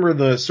watched, remember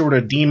the sort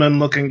of demon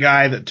looking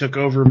guy that took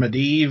over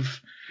Medivh?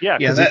 Yeah,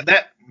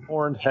 that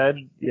horned head.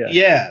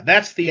 Yeah,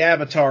 that's the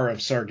avatar of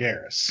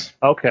Sargeras.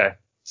 Okay.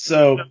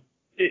 So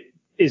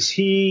does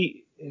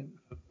he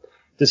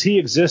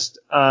exist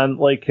on,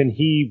 can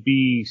he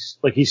be,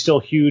 he's still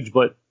huge,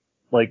 but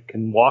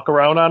can walk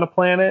around on a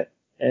planet,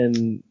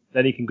 and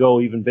then he can go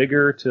even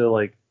bigger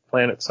to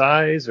planet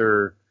size,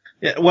 or?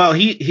 Yeah, well,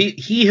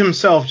 he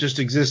himself just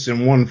exists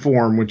in one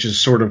form, which is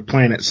sort of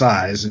planet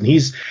size, and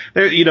he's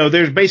there.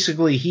 There's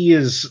basically he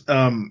is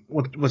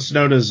what's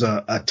known as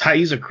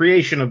he's a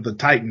creation of the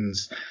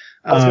Titans.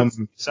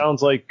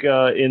 Sounds like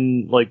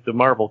in the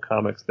Marvel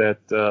comics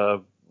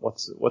that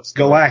what's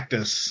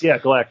Galactus. Yeah,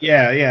 Galactus.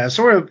 Yeah,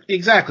 sort of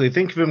exactly.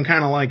 Think of him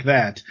kind of like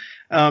that.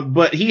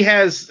 But he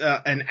has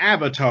an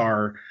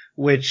avatar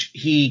which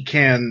he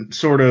can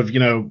sort of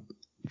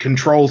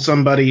control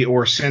somebody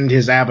or send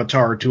his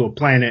avatar to a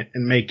planet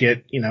and make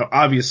it,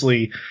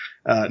 obviously,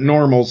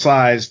 normal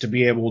size to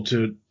be able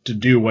to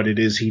do what it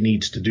is he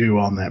needs to do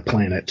on that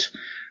planet.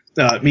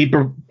 He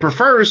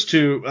prefers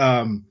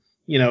to,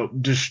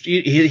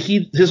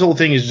 his whole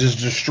thing is just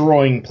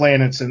destroying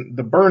planets, and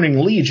the Burning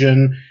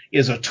Legion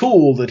is a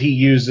tool that he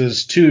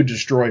uses to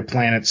destroy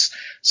planets.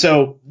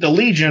 So the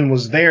Legion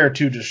was there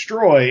to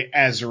destroy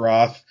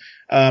Azeroth,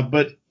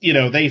 but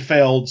they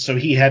failed, so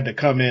he had to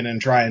come in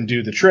and try and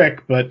do the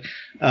trick, but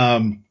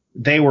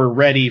they were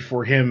ready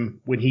for him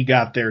when he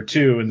got there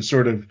too, and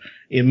sort of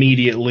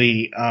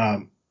immediately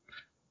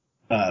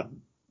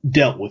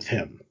dealt with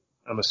him.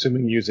 I'm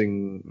assuming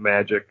using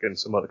magic and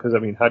some other, because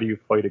how do you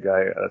fight a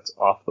guy that's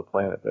off the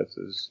planet? That's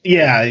his.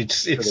 Yeah,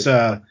 it's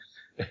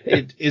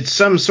It's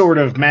some sort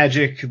of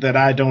magic that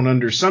I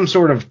don't some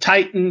sort of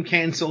Titan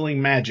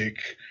canceling magic.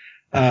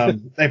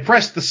 They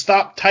press the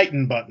stop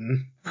Titan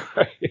button.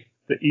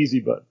 The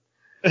easy button.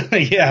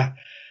 Yeah.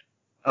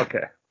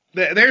 Okay.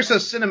 There's a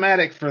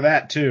cinematic for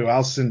that too.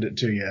 I'll send it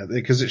to you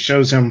because it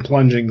shows him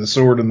plunging the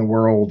sword in the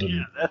world. And,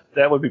 yeah,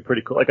 that would be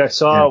pretty cool. Like I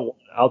saw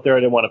out there, I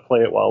didn't want to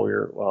play it while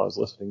I was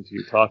listening to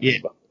you talking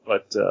about it,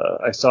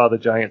 but I saw the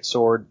giant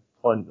sword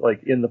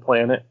like in the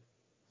planet,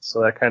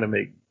 so that kind of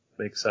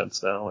makes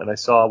sense now. And I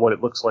saw what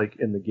it looks like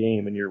in the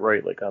game, and you're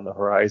right, like on the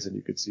horizon,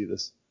 you could see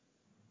this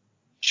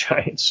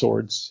giant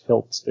sword's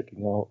hilt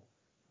sticking out,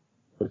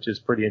 which is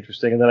pretty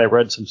interesting. And then I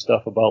read some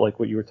stuff about like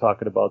what you were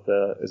talking about,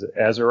 is it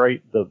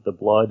Azerite, the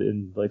blood,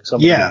 and like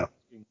somebody a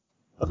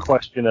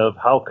question of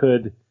how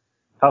could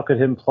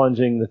him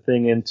plunging the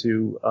thing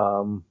into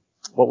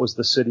what was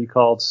the city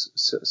called?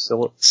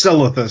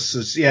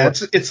 Silithus. Yeah,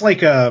 it's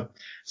like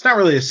it's not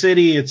really a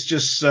city. It's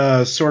just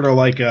sort of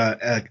like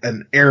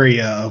an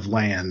area of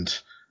land,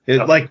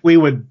 like we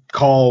would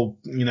call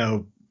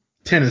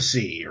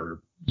Tennessee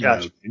or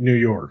New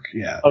York.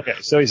 Yeah. Okay,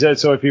 so he said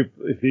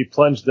if he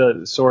plunged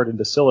the sword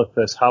into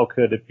Silithus, how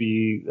could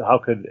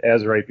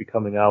Azerite be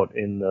coming out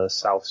in the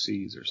South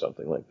Seas or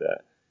something like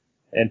that?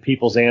 And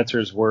people's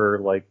answers were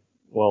like,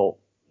 well,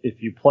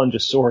 if you plunge a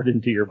sword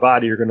into your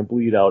body, you're going to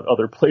bleed out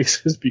other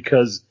places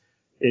because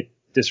it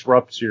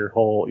disrupts your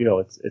whole,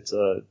 it's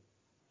a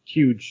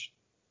huge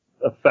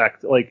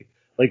effect. Like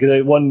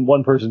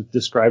one person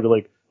described it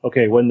like,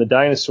 okay, when the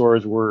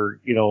dinosaurs were,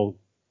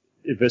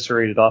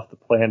 eviscerated off the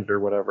planet or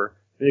whatever,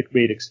 it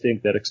made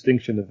that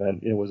extinction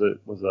event,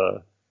 was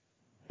a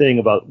thing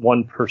about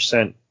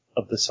 1%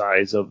 of the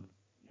size of,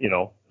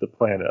 the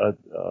planet,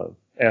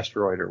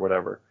 asteroid or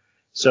whatever.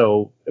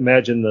 So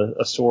imagine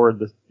a sword,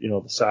 the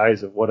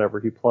size of whatever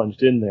he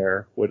plunged in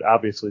there is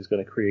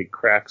going to create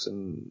cracks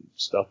and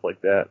stuff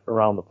like that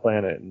around the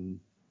planet. And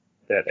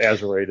that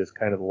Azerite is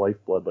kind of the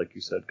lifeblood, like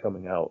you said,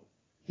 coming out.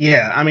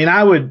 Yeah. I mean,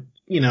 I would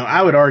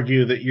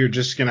argue that you're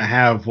just going to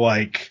have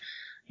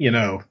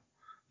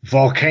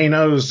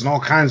volcanoes and all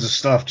kinds of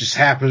stuff just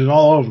happening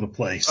all over the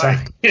place.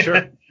 Right.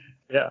 Sure.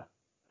 Yeah.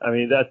 I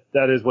mean, that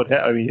is what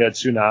happened. I mean, you had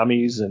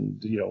tsunamis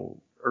and,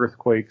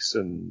 earthquakes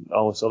and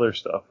all this other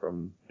stuff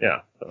Yeah.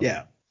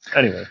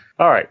 Anyway,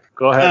 all right,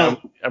 go ahead.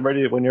 I'm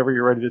ready whenever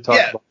you're ready to talk.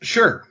 Yeah,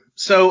 sure.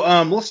 So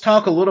let's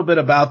talk a little bit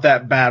about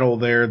that battle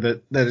there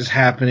that is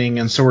happening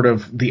and sort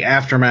of the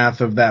aftermath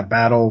of that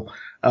battle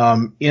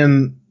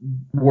in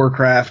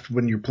Warcraft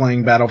when you're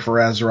playing Battle for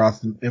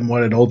Azeroth and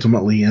what it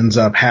ultimately ends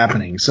up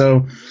happening.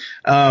 So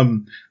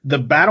the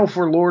battle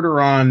for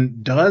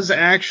Lordaeron does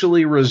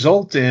actually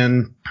result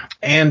in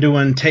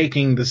Anduin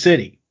taking the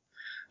city.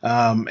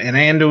 And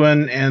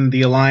Anduin and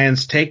the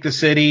Alliance take the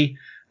city.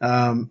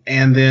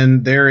 And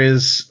then there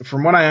is,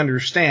 from what I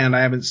understand,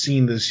 I haven't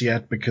seen this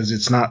yet because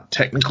it's not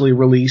technically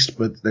released,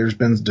 but there's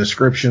been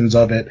descriptions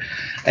of it.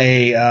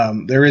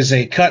 There is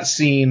a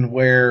cutscene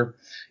where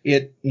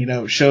it,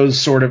 shows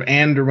sort of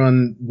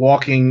Anduin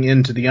walking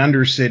into the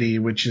Undercity,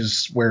 which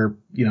is where,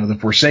 the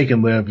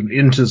Forsaken live,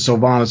 into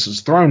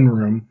Sylvanas' throne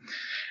room.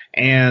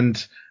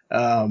 And,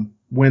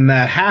 when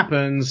that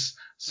happens,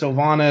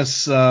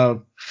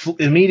 Sylvanas,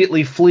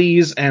 immediately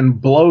flees and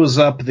blows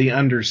up the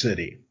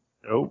Undercity.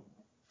 Oh.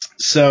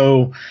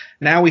 So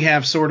now we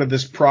have sort of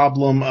this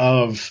problem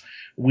of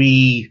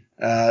the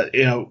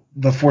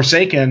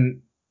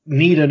Forsaken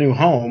need a new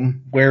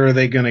home. Where are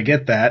they going to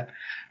get that?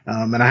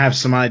 And I have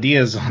some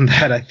ideas on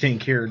that, I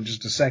think, here in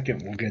just a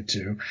second we'll get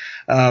to.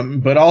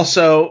 But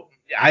also,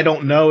 I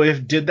don't know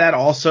did that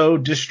also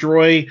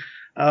destroy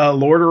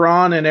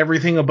Lordaeron and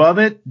everything above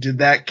it? Did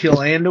that kill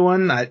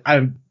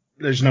Anduin?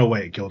 There's no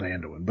way it killed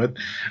Anduin, but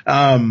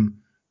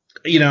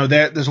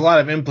there's a lot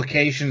of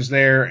implications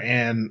there,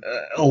 and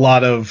there's a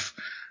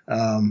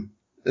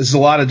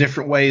lot of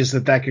different ways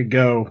that could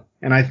go.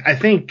 And I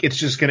think it's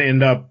just going to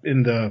end up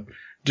in the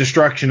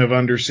destruction of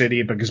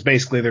Undercity, because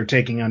basically they're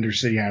taking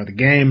Undercity out of the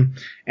game,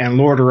 and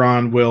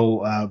Lordaeron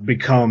will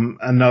become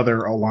another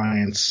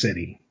Alliance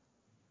city.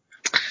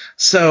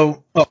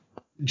 So, do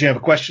you have a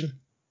question?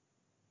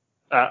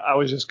 I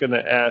was just going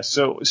to ask.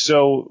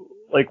 So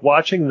like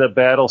watching the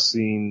battle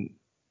scene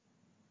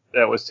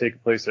that was taking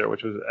place there,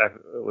 which was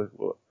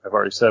I've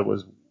already said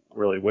was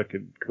really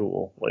wicked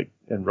cool. Like,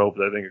 and Robes,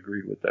 I think,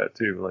 agreed with that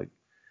too. Like,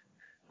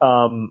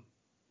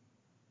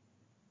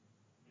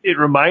 it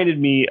reminded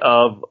me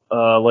of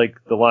like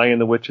The Lion,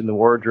 the Witch, and the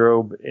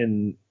Wardrobe.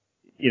 In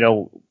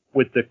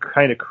with the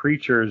kind of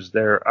creatures,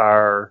 there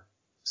are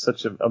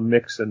such a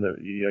mix in the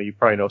you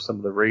probably know some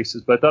of the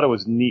races, but I thought it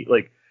was neat.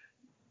 Like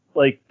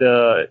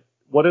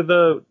what are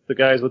the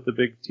guys with the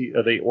big teeth?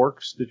 Are they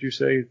orcs, did you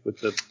say, with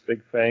the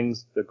big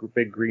fangs, the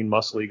big green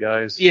muscly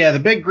guys? Yeah, the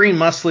big green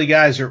muscly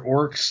guys are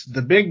orcs.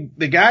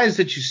 The guys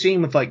that you see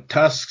with like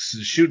tusks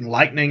shooting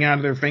lightning out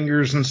of their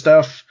fingers and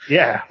stuff.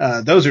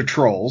 Yeah. Those are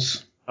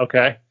trolls.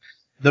 Okay.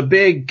 The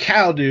big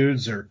cow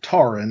dudes are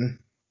Tauren.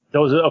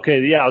 Those are,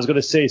 okay, yeah, I was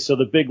gonna say, so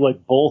the big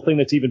like bull thing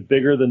that's even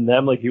bigger than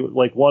them,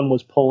 like one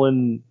was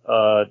pulling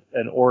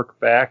an orc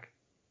back,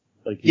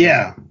 like he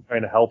was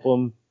trying to help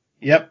him.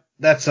 Yep.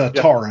 That's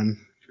Tauren.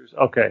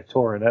 Okay,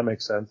 Tauren, that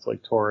makes sense.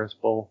 Like Taurus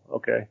bull.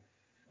 Okay.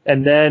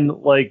 And then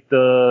like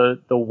the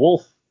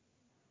wolf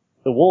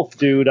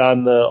dude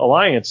on the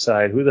Alliance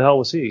side, who the hell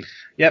was he?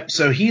 Yep.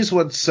 So he's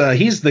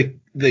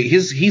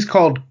he's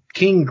called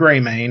King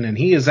Greymane, and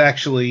he is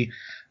actually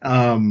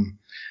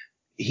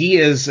he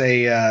is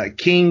a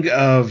king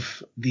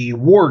of the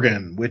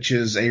Worgen, which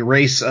is a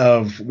race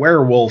of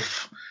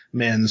werewolf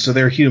men. So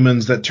they're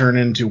humans that turn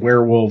into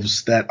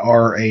werewolves that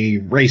are a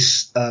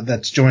race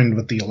that's joined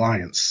with the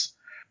Alliance.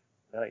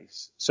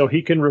 Nice. So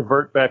he can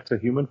revert back to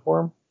human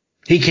form?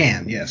 He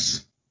can,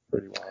 yes.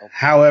 Pretty wild.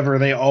 However,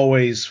 they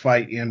always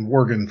fight in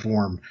Worgen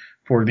form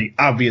for the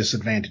obvious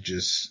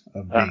advantages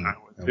of being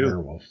a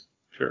werewolf.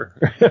 Sure.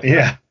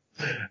 Yeah.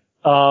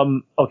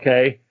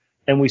 Okay.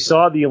 And we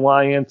saw the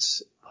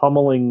Alliance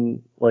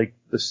pummeling like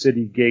the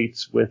city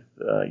gates with,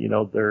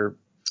 their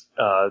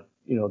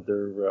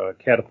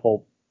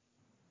catapult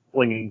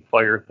flinging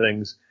fire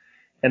things.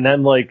 And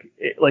then like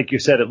you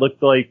said, it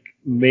looked like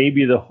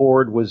maybe the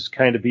Horde was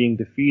kind of being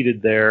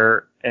defeated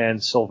there, and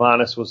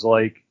Sylvanas was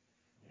like,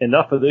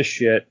 enough of this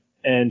shit,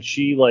 and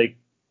she like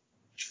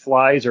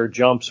flies or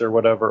jumps or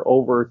whatever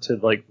over to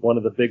like one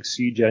of the big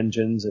siege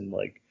engines and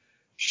like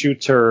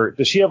shoots her.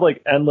 Does she have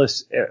like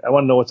endless? I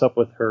want to know what's up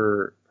with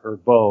her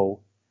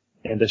bow,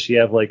 and does she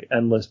have like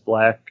endless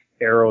black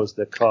arrows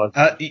that cause?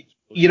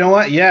 You know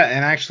what? Yeah,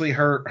 and actually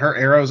her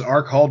arrows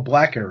are called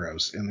black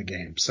arrows in the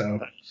game.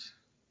 So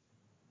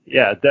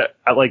yeah,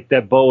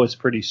 that bow is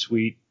pretty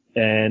sweet,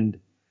 and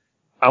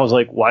I was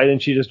like, why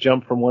didn't she just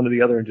jump from one to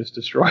the other and just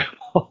destroy them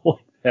all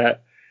like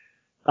that?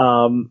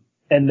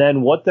 And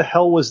then what the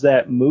hell was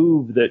that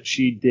move that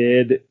she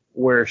did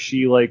where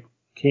she like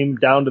came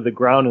down to the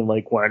ground and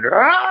like went,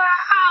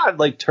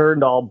 like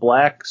turned all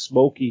black,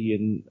 smoky,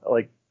 and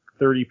like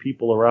 30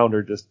 people around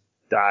her just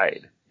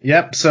died.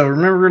 Yep. So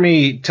remember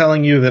me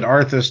telling you that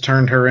Arthas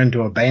turned her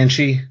into a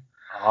banshee?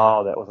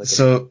 Oh, that was like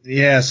so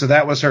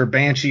that was her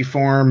banshee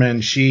form,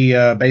 and she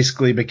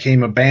basically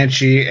became a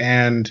banshee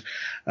and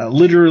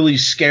literally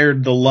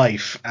scared the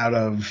life out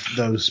of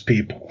those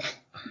people.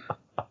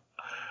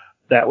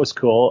 That was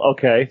cool.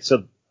 Okay,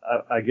 so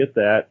I get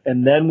that.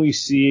 And then we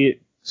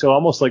see, so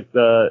almost like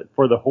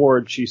for the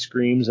Horde, she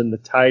screams and the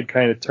tide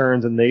kind of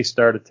turns and they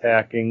start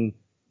attacking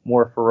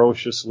more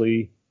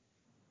ferociously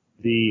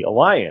the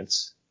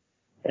Alliance.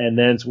 And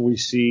then we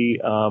see,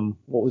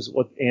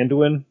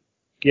 Anduin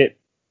get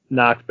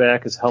knocked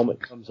back, his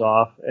helmet comes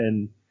off.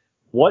 And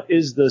what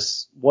is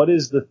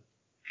the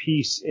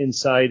piece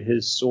inside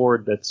his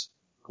sword that's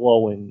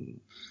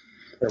glowing?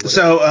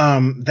 So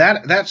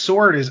that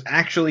sword is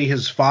actually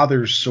his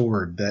father's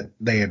sword that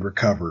they had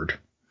recovered.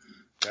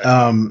 Okay.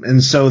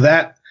 And so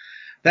that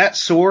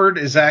sword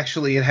is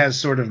actually, it has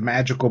sort of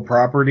magical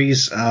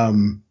properties,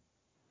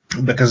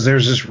 because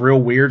there's this real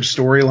weird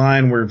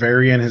storyline where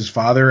Varian, his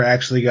father,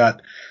 actually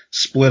got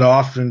split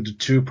off into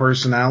two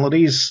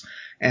personalities,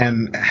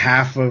 and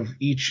half of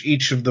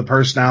each of the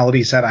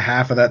personalities had a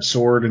half of that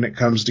sword, and it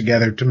comes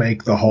together to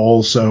make the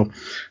whole. So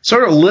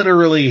sort of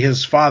literally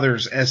his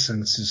father's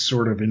essence is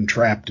sort of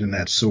entrapped in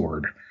that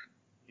sword.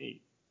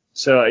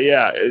 So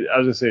yeah, I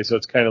was gonna say, so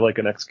it's kind of like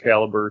an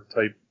Excalibur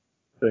type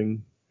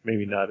thing,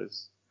 maybe not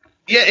as.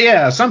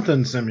 Yeah,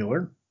 something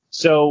similar.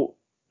 So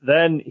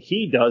then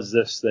he does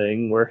this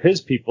thing where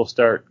his people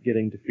start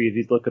getting defeated.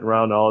 He's looking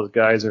around, all his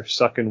guys are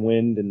sucking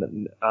wind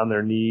and on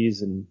their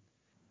knees, and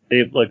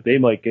they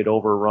might get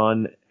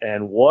overrun.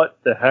 And what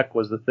the heck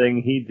was the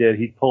thing he did?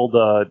 He pulled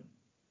a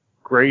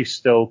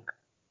Grayskull.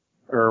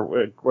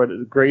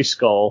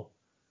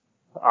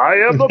 I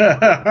am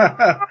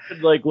the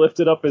like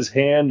lifted up his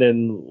hand,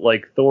 and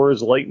like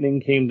Thor's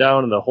lightning came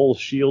down and the whole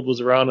shield was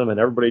around him, and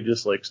everybody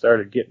just like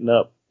started getting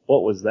up.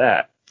 What was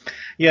that?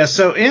 Yeah,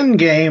 so in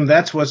game,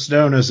 that's what's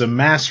known as a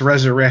mass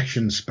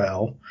resurrection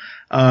spell.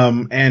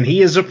 And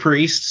he is a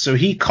priest, so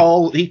he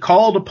called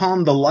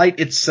upon the light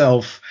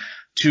itself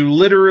to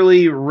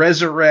literally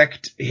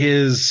resurrect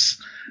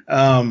his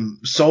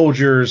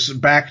soldiers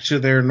back to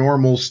their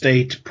normal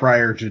state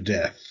prior to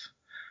death.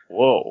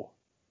 Whoa.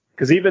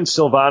 Because even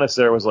Sylvanas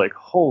there was like,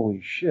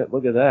 holy shit,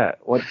 look at that.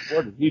 What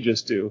did he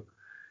just do?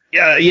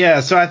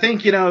 Yeah. So I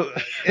think,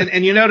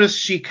 and you notice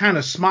she kind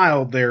of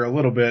smiled there a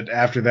little bit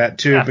after that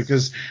too, yes.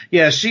 Because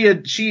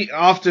she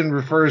often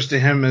refers to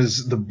him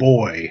as the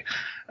boy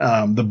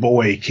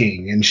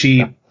king, and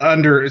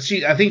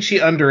I think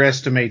she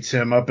underestimates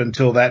him up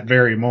until that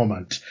very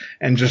moment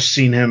and just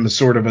seen him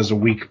sort of as a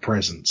weak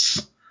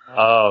presence.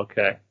 Oh,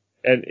 okay.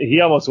 And he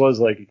almost was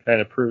like, he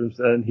kind of proved,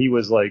 and he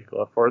was like,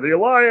 for the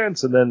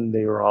Alliance, and then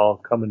they were all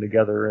coming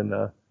together and,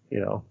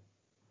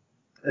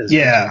 as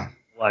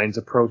lines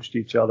approached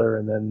each other,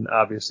 and then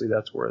obviously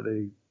that's where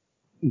they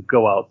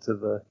go out to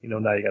the,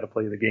 now you got to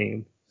play the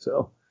game.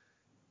 So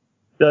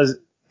does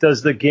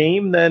the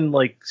game then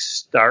like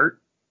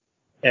start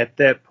at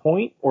that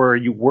point, or are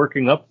you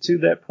working up to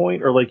that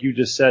point, or like you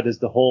just said, is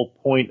the whole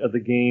point of the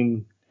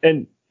game,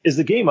 and is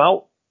the game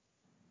out?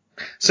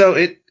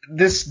 So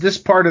this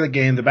part of the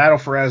game, the Battle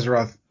for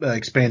Azeroth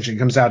expansion,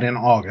 comes out in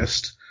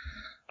August.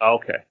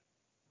 Okay.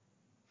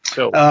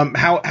 So,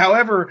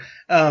 however,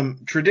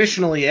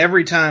 traditionally,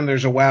 every time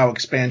there's a WoW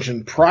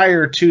expansion,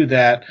 prior to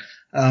that,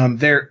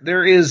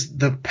 there is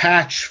the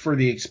patch for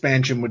the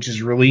expansion, which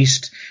is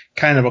released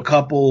kind of a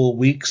couple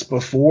weeks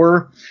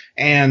before,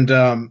 and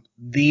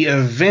the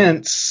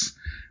events.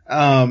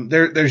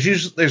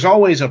 There's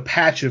always a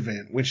patch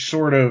event, which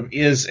sort of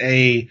is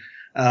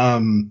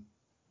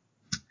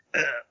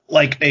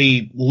like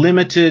a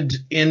limited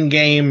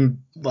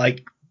in-game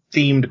like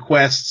themed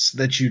quests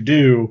that you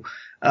do.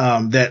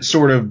 That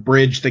sort of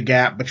bridge the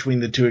gap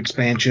between the two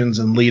expansions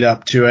and lead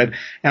up to it.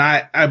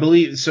 And I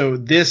believe, so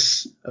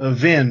this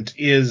event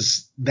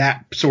is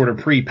that sort of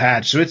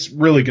pre-patch, so it's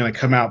really going to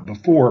come out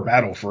before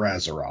Battle for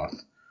Azeroth.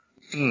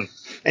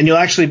 And you'll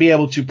actually be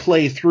able to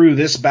play through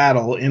this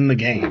battle in the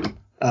game,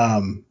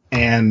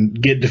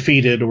 and get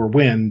defeated or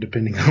win,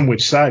 depending on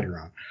which side you're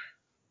on.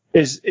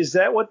 Is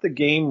that what the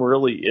game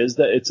really is?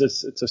 That it's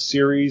a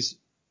series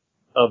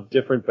of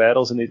different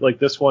battles, and like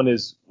this one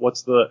is,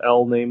 what's the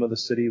L name of the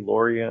city?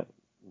 Lordaeron.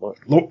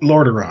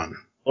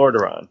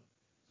 Lordaeron.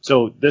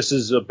 So this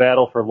is a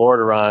battle for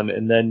Lordaeron,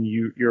 and then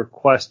your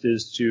quest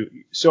is to.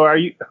 So are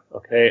you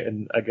okay?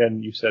 And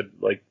again, you said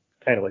like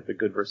kind of like the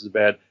good versus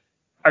bad.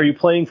 Are you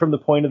playing from the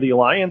point of the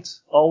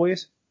Alliance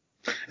always?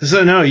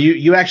 So no,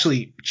 you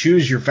actually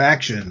choose your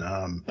faction.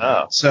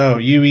 So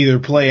you either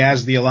play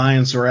as the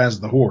Alliance or as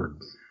the Horde.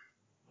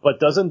 But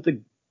doesn't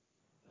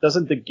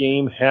the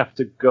game have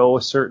to go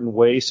a certain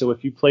way? So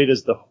if you played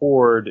as the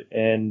Horde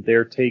and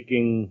they're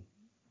taking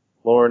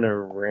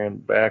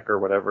Lordaeron back or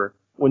whatever,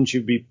 wouldn't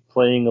you be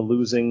playing a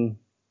losing?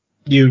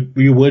 You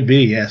would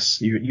be, yes.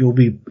 You'll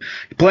be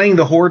playing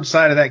the Horde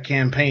side of that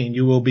campaign.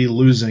 You will be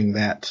losing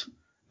that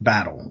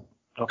battle.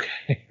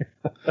 Okay.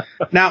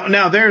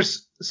 Now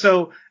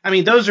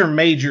those are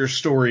major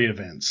story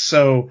events.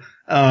 So,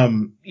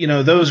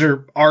 those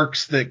are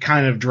arcs that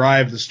kind of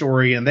drive the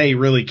story, and they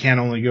really can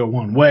only go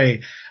one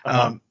way.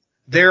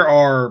 There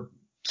are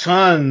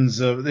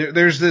tons of,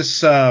 there's this,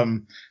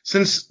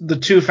 since the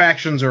two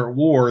factions are at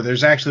war,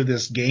 there's actually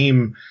this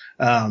game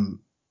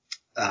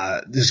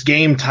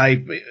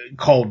type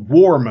called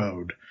War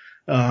Mode,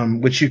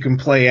 which you can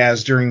play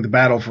as during the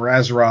Battle for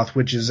Azeroth,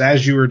 which is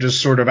as you are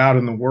just sort of out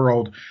in the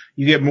world,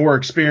 you get more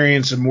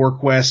experience and more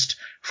quest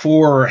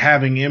for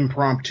having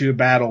impromptu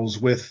battles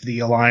with the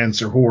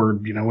Alliance or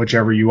Horde,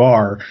 whichever you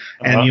are.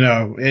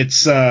 And,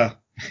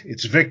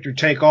 it's victor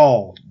take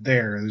all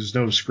there. There's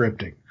no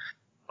scripting.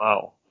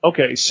 Wow.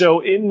 Okay. So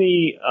in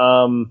the,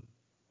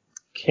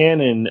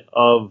 canon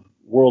of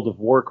World of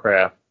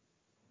Warcraft,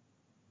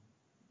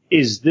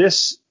 is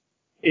this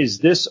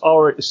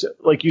already,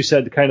 like you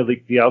said, kind of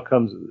the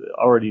outcomes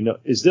already know,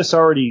 is this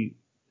already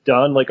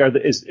done? Like,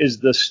 is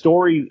the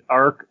story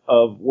arc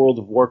of World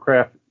of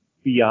Warcraft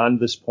beyond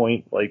this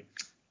point? Like,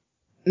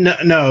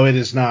 no, it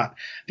is not.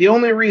 The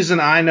only reason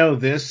I know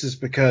this is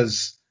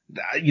because,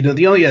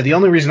 the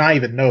only reason I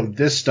even know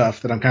this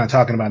stuff that I'm kind of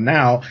talking about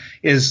now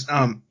is,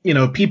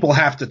 people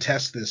have to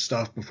test this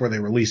stuff before they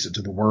release it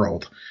to the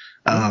world.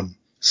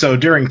 So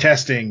during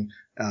testing,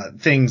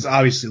 things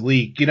obviously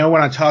leak.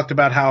 When I talked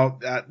about how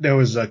there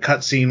was a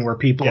cutscene where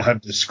people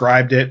have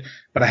described it,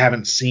 but I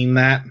haven't seen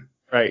that.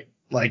 Right.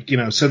 Like,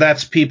 so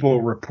that's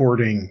people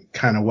reporting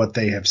kind of what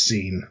they have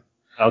seen.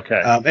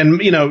 Okay. And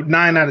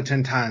 9 out of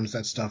 10 times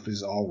that stuff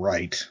is all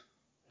right.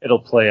 It'll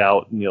play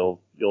out and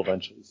you'll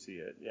eventually see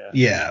it. Yeah.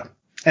 Yeah.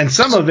 And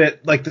some of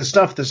it, like the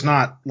stuff that's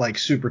not like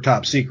super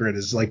top secret,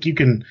 is like you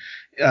can,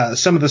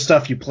 some of the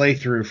stuff you play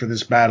through for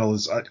this battle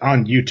is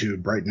on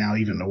YouTube right now,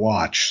 even to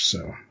watch.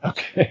 So.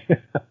 Okay.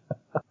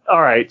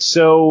 All right.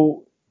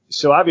 So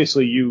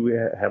obviously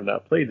you have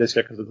not played this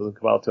yet because it doesn't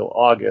come out till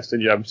August,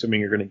 and I'm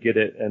assuming you're going to get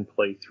it and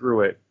play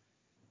through it.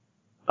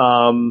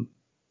 I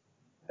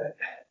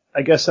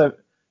guess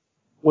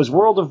was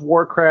World of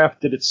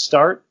Warcraft, did it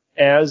start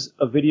as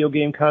a video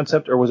game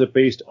concept, or was it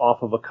based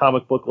off of a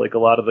comic book like a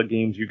lot of the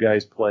games you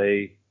guys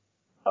play?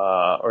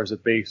 Or is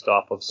it based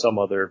off of some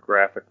other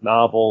graphic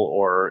novel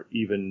or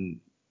even,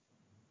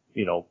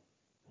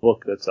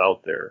 book that's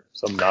out there,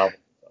 some novel?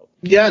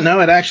 Yeah, no,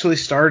 it actually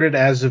started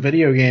as a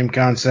video game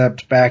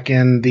concept back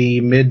in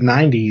the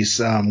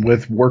mid-90s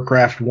with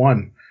Warcraft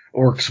 1,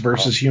 Orcs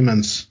versus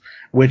Humans,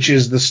 which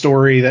is the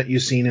story that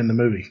you've seen in the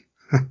movie.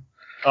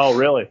 Oh,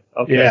 really?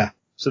 Okay. Yeah.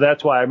 So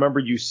that's why I remember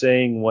you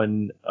saying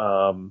when,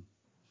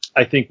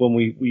 I think when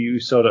we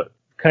used sort of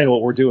kind of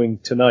what we're doing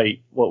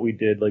tonight, what we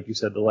did, like you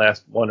said, the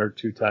last 1 or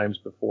 2 times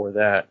before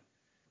that,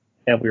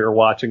 and we were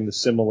watching the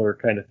similar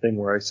kind of thing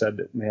where I said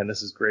that, man,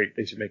 this is great.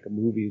 They should make a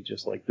movie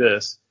just like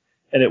this.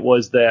 And it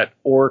was that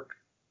orc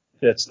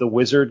that's the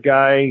wizard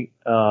guy.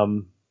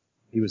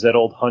 He was that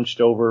old hunched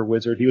over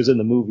wizard. He was in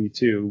the movie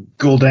too.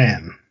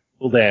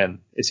 Gul'dan.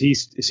 Is he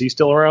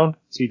still around?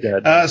 Is he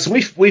dead? So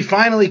we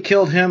finally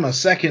killed him a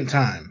second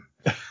time.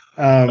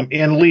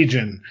 In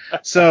Legion.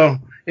 So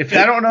I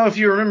don't know if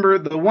you remember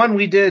the one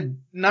we did,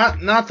 not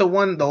the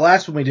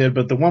last one we did,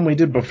 but the one we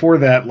did before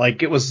that,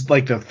 like it was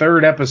like the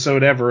 3rd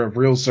episode ever of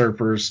Real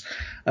Surfers.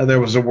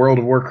 There was a World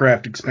of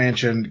Warcraft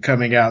expansion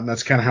coming out, and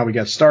that's kind of how we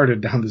got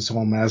started down this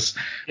whole mess.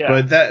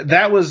 Yeah. But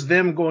that was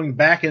them going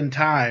back in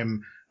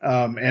time,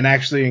 and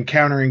actually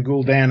encountering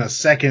Gul'dan a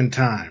second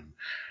time.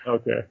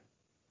 Okay.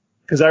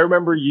 Because I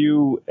remember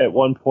you at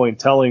one point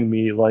telling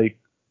me, like,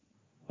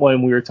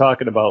 when we were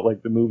talking about,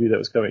 like, the movie that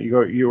was coming,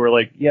 you were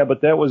like, yeah,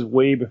 but that was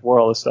way before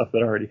all the stuff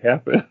that already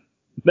happened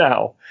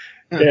now.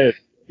 And,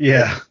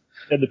 Yeah.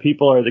 and the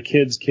people are the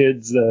kids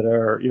that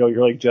are,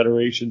 you're like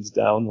generations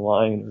down the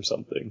line or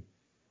something.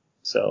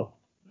 So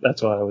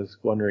that's why I was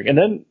wondering. And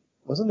then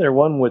wasn't there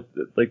one with,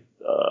 like,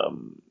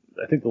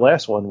 I think the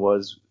last one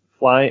was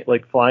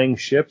flying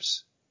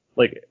ships,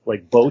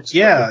 like boats?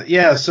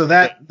 Yeah. So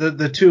that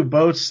the two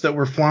boats that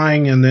were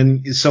flying, and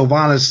then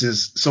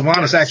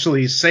Sylvanas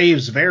actually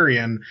saves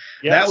Varian.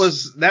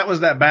 Yes. That was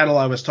that battle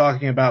I was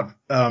talking about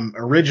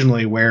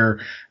originally, where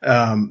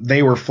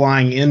they were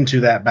flying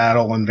into that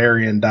battle and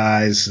Varian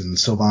dies and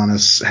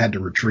Sylvanas had to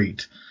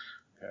retreat.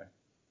 Okay.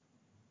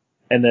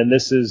 And then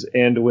this is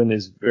Anduin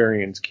is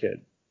Varian's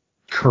kid.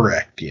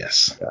 Correct.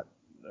 Yes. Yeah.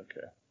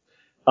 Okay.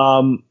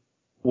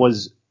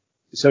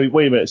 So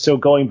wait a minute. So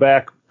going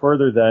back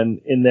further,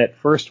 then in that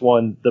first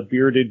one, the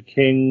bearded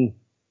king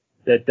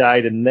that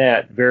died in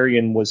that,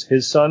 Varian was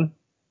his son.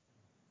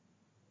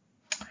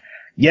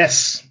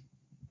 Yes.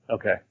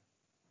 Okay.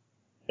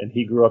 And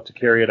he grew up to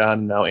carry it on.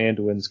 And now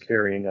Anduin's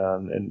carrying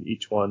on, and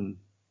each one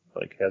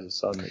like has a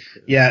son.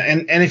 Yeah,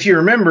 and if you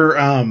remember,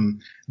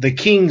 the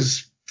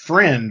king's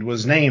friend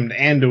was named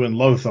Anduin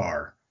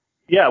Lothar.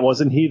 Yeah,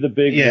 wasn't he the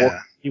big?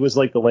 Yeah. He was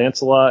like the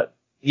Lancelot.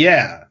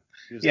 Yeah.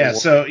 Yeah,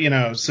 so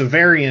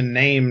Varian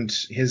named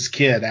his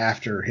kid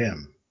after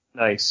him.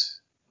 Nice.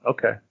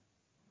 Okay.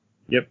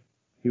 Yep.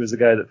 He was the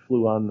guy that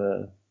flew on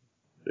the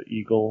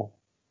eagle.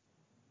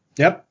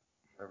 Yep.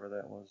 Whatever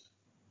that was.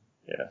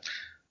 Yeah.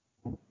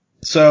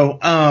 So,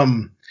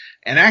 and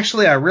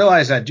actually I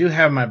realized I do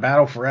have my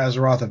Battle for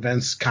Azeroth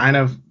events kind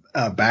of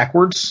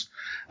backwards.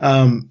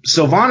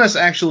 Sylvanas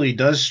actually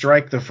does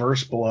strike the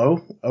first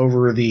blow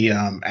over the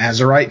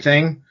Azerite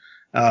thing.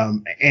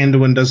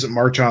 Anduin doesn't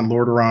march on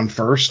Lordaeron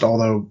first,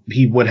 although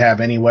he would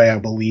have anyway, I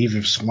believe,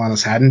 if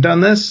Sylvanas hadn't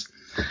done this.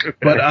 Okay.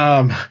 But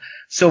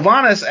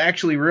Sylvanas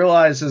actually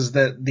realizes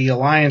that the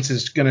Alliance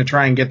is going to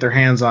try and get their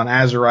hands on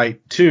Azerite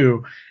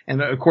too.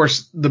 And of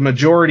course, the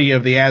majority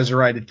of the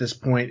Azerite at this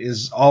point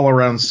is all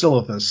around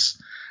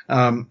Silithus.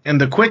 And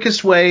the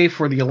quickest way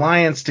for the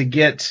Alliance to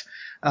get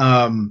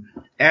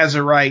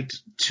Azerite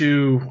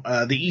to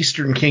the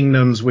Eastern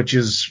Kingdoms, which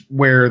is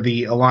where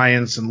the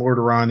Alliance and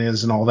Lordaeron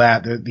is and all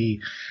that,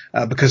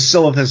 because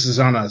Silithus is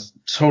on a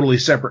totally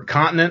separate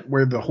continent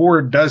where the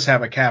Horde does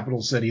have a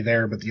capital city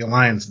there, but the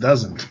Alliance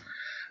doesn't.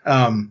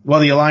 The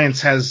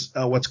Alliance has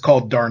what's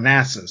called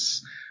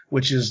Darnassus,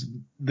 which is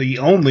the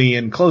only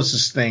and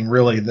closest thing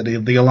really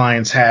that the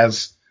Alliance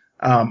has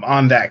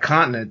on that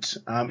continent.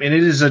 And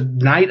it is a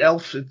night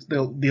elf. It's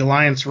the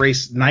Alliance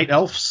race night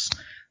elves.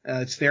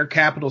 It's their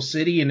capital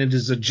city, and it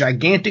is a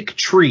gigantic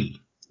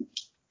tree.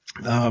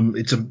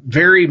 It's a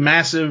very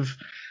massive,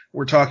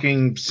 we're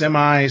talking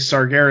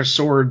semi-Sargeras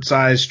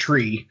sword-sized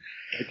tree.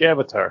 Like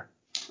Avatar.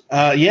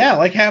 Yeah,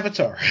 like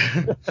Avatar.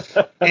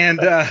 And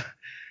their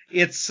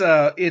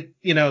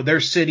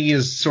city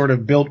is sort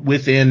of built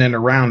within and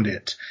around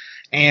it.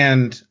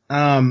 And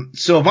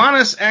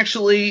Sylvanas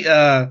actually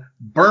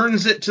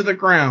burns it to the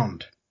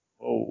ground.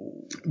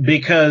 Oh.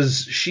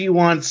 Because she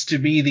wants to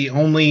be the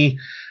only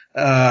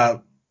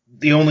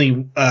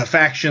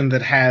faction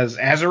that has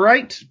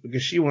Azerite,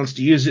 because she wants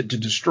to use it to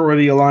destroy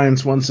the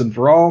Alliance once and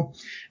for all.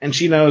 And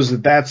she knows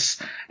that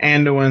that's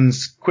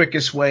Anduin's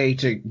quickest way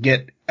to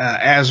get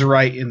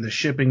Azerite in the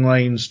shipping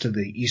lanes to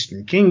the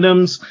Eastern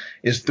Kingdoms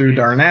is through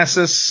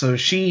Darnassus. So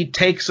she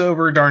takes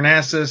over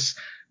Darnassus,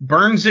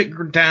 burns it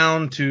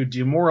down to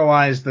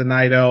demoralize the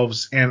Night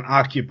Elves, and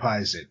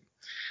occupies it.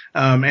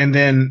 And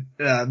then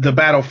the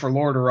battle for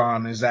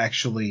Lordaeron is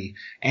actually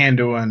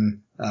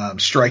Anduin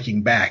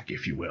striking back,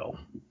 if you will.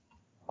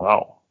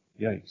 Wow.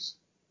 Yikes.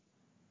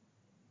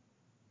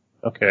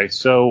 Okay,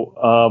 so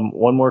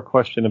one more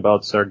question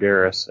about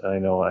Sargeras. I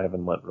know I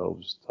haven't let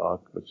Robes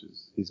talk,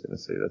 he's going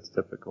to say that's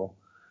typical.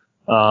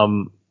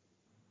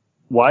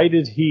 Why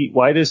do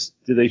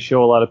they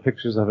show a lot of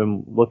pictures of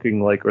him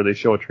looking like, or they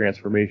show a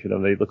transformation of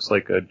him? He looks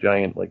like a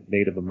giant, like,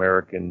 Native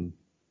American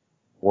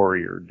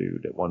warrior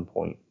dude at one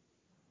point.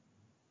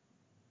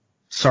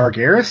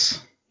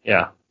 Sargeras?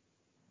 Yeah.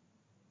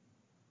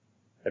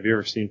 Have you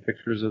ever seen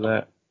pictures of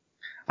that?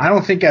 I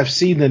don't think I've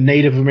seen the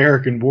Native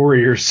American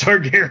warrior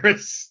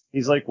Sargeras.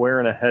 He's like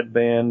wearing a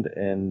headband,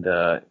 and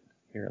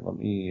here, let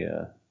me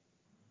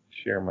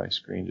share my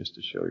screen just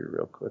to show you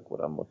real quick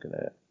what I'm looking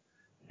at,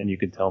 and you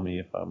can tell me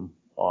if I'm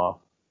off.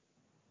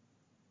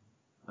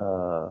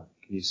 Can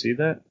you see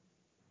that?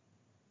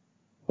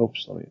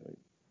 Oops, let me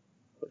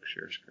click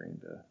share screen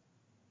to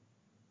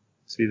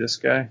see this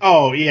guy.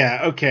 Oh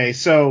yeah, okay,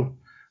 so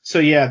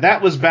yeah,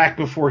 that was back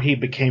before he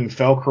became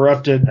Fel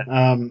corrupted.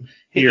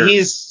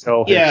 His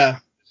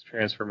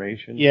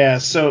transformation. Yeah,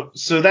 so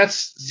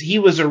he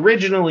was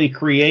originally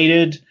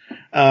created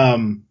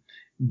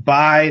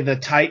by the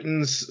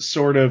Titans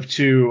sort of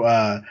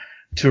to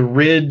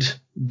rid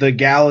the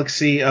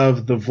galaxy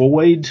of the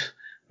void,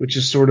 which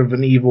is sort of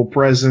an evil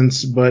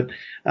presence, but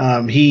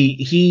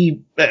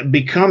he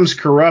becomes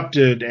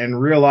corrupted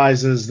and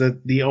realizes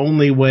that the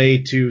only way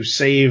to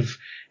save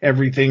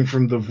everything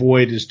from the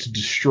void is to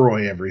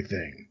destroy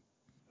everything.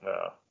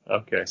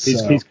 Okay.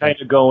 He's kind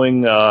of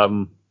going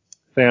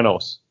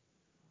Thanos.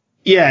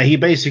 Yeah, he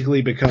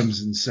basically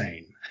becomes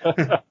insane.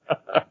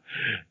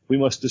 We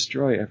must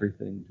destroy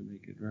everything to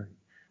make it right.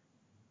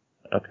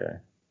 Okay.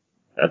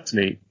 That's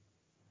neat.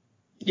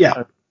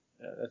 Yeah.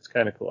 That's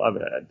kind of cool.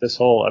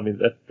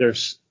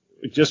 There's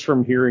just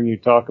from hearing you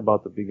talk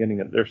about the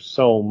beginning, there's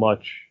so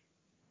much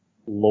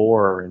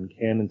lore and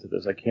canon to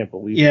this. I can't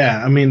believe it.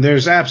 Yeah, I mean,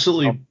 there's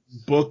absolutely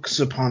books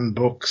upon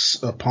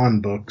books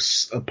upon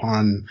books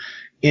upon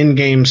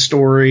in-game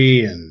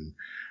story, and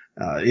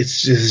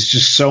it's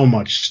just so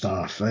much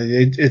stuff.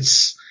 I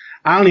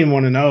don't even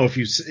want to know if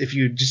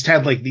you just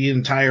had like the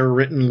entire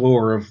written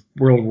lore of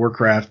World of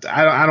Warcraft.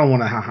 I don't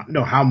want to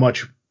know how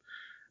much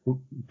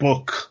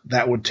book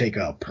that would take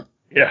up.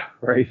 Yeah,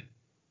 right.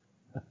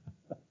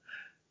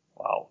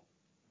 Wow.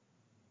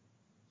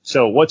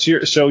 So what's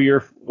your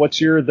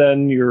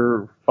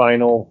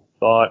final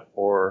thought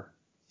or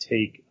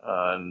take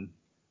on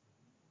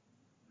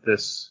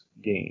this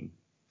game?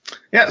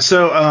 Yeah,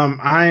 so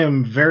I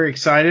am very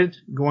excited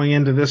going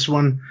into this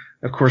one.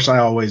 Of course, I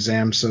always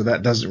am, so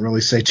that doesn't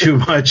really say too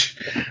much.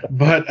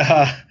 But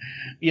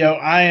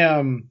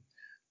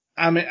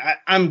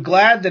I'm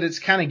glad that it's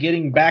kind of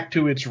getting back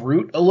to its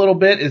root a little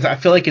bit. I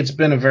feel like it's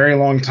been a very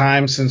long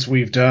time since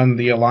we've done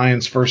the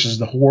Alliance versus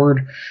the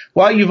Horde.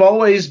 While you've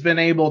always been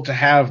able to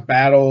have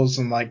battles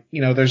and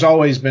there's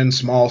always been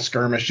small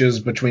skirmishes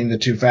between the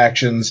two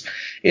factions,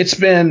 it's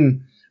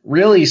been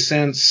really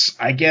since,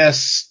 I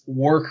guess,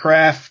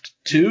 Warcraft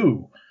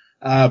 2,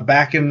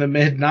 back in the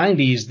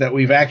mid-90s that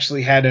we've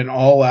actually had an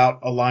all-out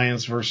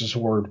Alliance versus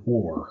Horde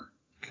war.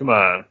 Come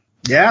on.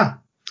 Yeah.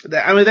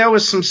 I mean, there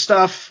was some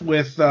stuff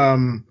with,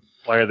 why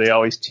are they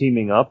always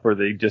teaming up, or are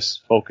they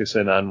just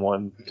focusing on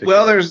one particular?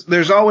 Well,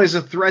 there's always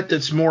a threat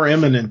that's more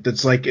imminent,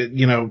 that's like,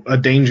 a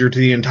danger to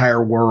the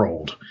entire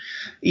world.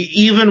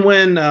 Even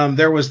when,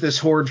 there was this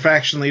Horde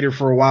faction leader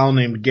for a while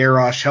named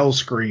Garrosh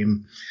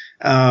Hellscream,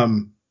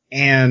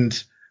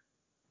 and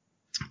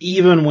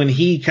even when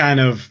he kind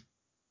of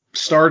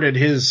started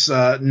his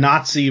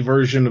Nazi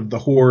version of the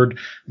Horde,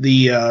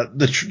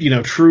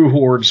 the true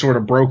Horde sort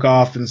of broke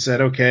off and said,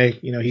 okay,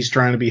 he's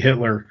trying to be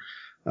Hitler.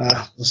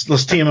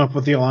 Let's team up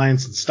with the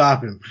Alliance and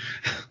stop him.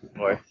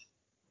 Boy.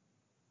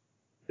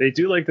 They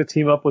do like to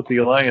team up with the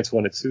Alliance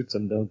when it suits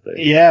them, don't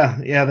they?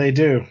 Yeah, they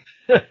do.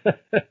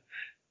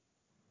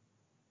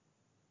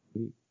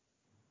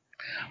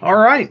 All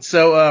right,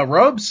 so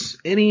Robes,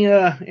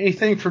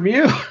 anything from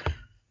you?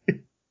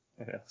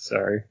 Yeah,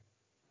 sorry.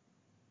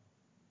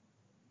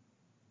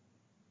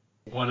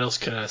 What else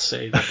can I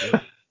say?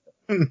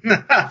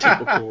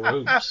 Typical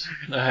Robes.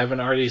 I haven't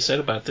already said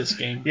about this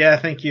game. Yeah, I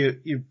think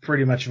you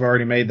pretty much have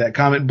already made that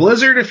comment.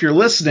 Blizzard, if you're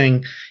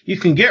listening, you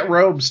can get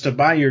Robes to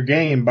buy your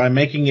game by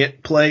making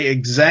it play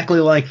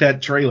exactly like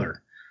that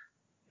trailer.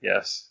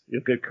 Yes,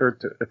 you'll get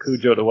Kurt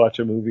Akujo to watch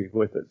a movie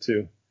with it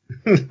too.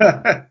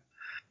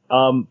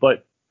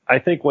 But I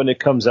think when it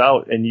comes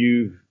out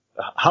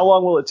how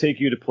long will it take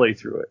you to play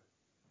through it?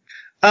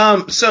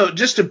 So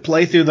just to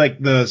play through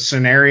the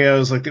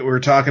scenarios that we were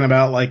talking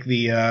about, like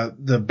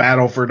the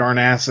battle for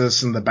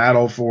Darnassus and the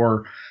battle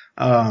for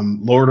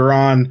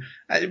Lordaeron,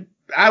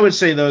 I would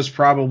say those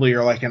probably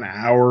are like an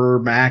hour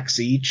max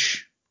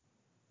each.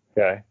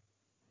 Okay.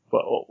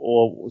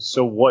 Well,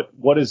 so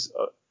what is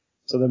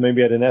so then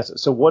maybe I didn't ask.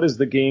 So what does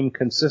the game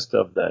consist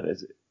of then?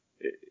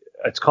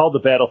 It's called the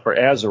Battle for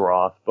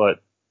Azeroth,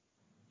 but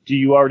do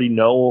you already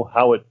know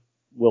how it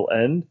will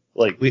end?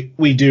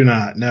 We do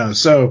not know.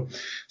 So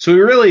we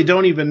really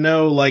don't even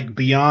know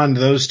beyond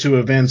those two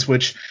events,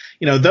 which,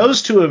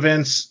 those two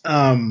events,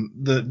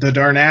 the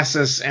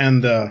Darnassus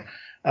and the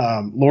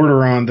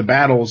Lordaeron, the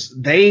battles,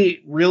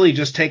 they really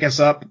just take us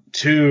up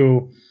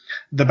to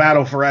the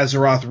Battle for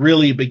Azeroth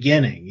really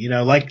beginning.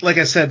 Like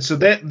I said, so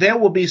there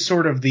will be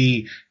sort of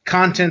the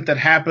content that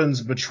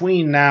happens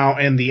between now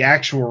and the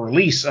actual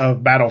release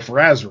of Battle for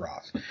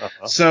Azeroth.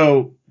 Uh-huh.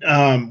 So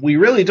we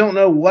really don't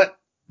know what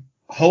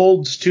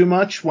holds too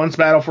much once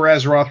Battle for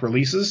Azeroth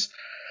releases.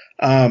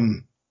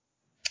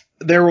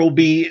 There will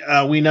be,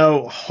 we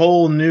know,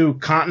 whole new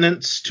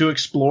continents to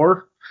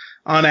explore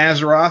on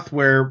Azeroth,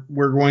 where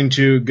we're going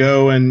to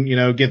go and,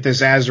 get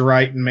this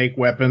Azerite and make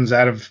weapons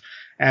out of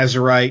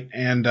Azerite.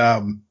 And,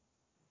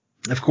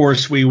 of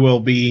course, we will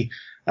be,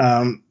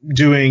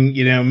 doing,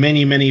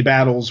 many, many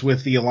battles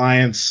with the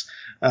Alliance,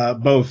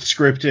 both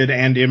scripted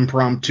and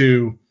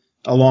impromptu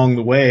along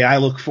the way. I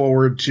look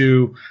forward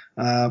to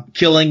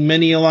killing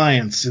many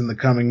Alliance in the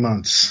coming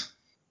months.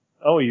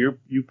 Oh, you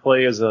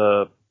play as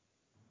a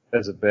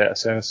bad.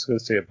 I was going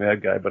to say a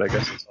bad guy, but I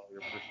guess it's all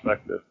your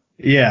perspective.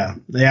 Yeah.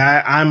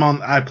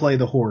 I play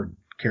the Horde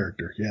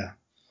character. Yeah.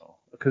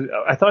 Because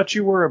I thought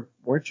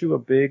weren't you a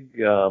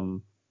big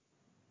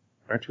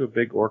aren't you a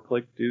big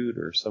orc-like dude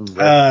or some?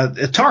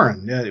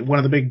 Tauren, one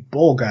of the big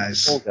bull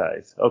guys. Bull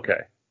guys.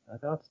 Okay.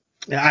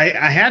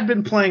 I had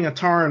been playing a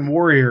Tauren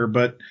warrior,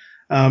 but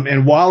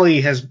and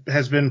Wally has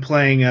been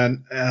playing a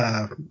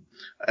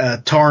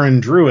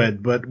Tauren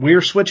druid, but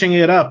we're switching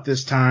it up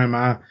this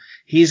time.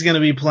 He's going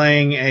to be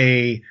playing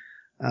a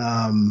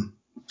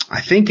I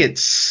think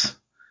he's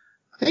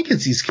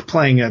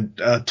playing a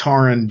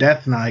Tauren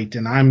Death Knight,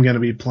 and I'm going to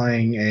be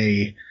playing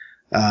a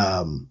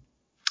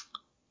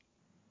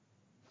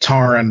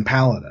Tauren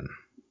Paladin.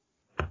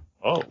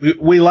 Oh,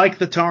 we like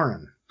the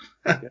Tauren.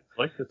 yeah, I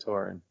like the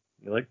Tauren.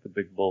 You like the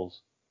big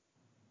bulls.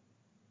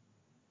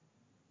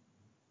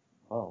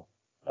 Oh.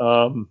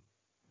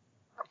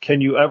 Can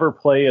you ever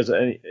play as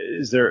any?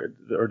 Is there,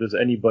 or does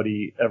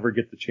anybody ever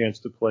get the chance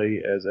to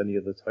play as any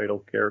of the title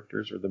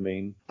characters or the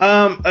main?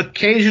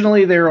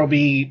 Occasionally there will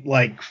be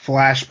like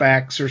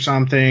flashbacks or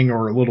something,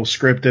 or little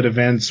scripted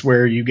events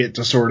where you get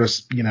to sort of,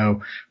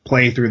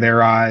 play through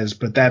their eyes.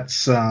 But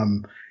that's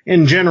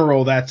in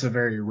general, that's a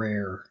very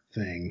rare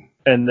thing.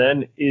 And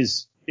then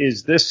is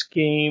this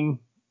game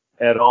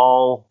at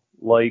all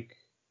like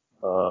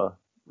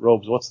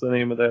Robes? What's the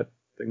name of that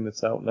thing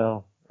that's out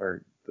now?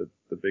 Or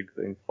the big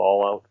thing,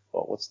 Fallout?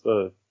 What's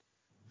the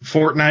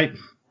Fortnite?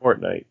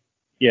 Fortnite.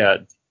 Yeah.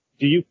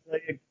 Do you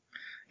play it?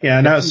 Yeah,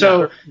 no.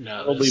 So,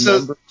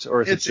 members,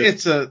 or is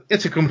it's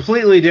a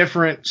completely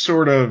different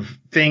sort of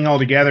thing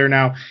altogether.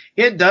 Now,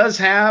 it does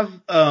have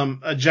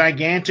a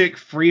gigantic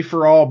free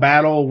for all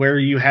battle where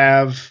you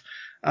have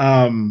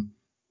a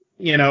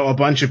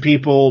bunch of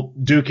people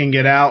duking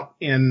it out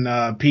in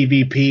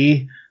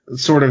PvP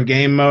sort of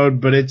game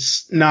mode, but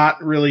it's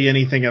not really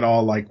anything at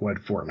all like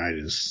what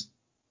Fortnite is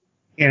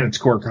in its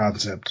core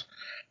concept.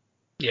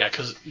 Yeah,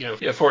 because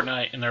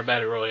Fortnite and their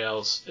battle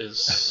royales is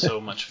so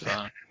much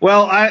fun.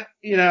 Well, I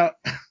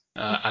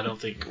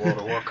don't think World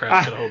of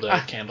Warcraft could hold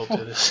a candle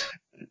to this.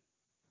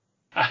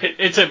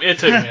 It took me.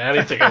 I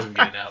didn't think I was going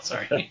to get it out.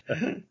 Sorry.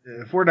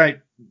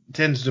 Fortnite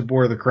tends to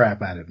bore the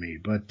crap out of me,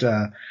 but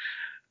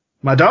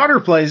my daughter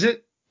plays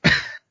it.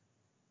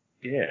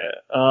 Yeah.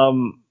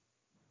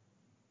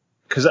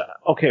 Because I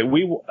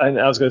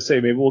was going to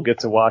say maybe we'll get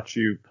to watch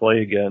you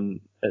play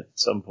again at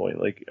some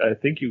point. Like I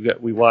think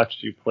we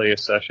watched you play a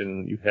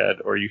session you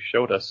had, or you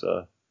showed us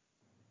a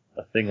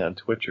thing on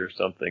Twitch or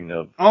something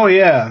of. Oh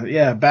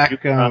yeah,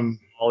 back.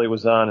 Ollie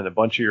was on, and a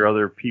bunch of your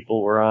other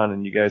people were on,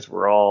 and you guys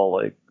were all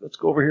like, "Let's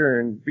go over here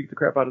and beat the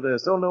crap out of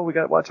this." Oh no, we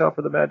got to watch out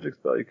for the magic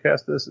spell. You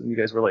cast this, and you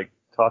guys were like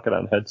talking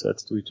on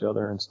headsets to each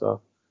other and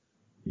stuff.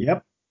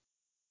 Yep.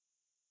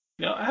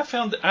 I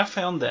found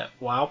that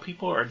WoW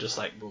people are just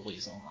like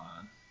bullies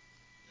online.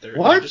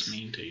 They're just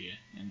mean to you,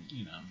 and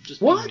just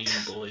being mean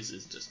bullies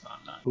is just not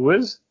nice. Who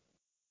is?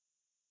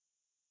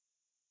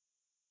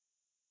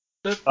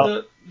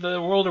 The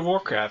World of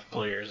Warcraft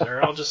players.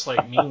 They're all just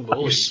like mean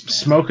bullies.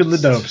 Smoking the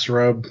dopes,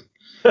 Rob.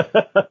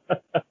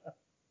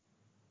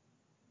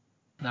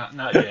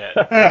 Not yet.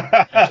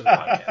 After the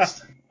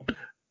podcast.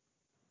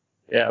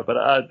 Yeah,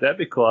 but that'd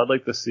be cool. I'd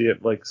like to see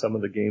it, like some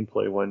of the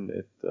gameplay when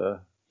it.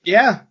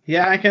 Yeah,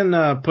 I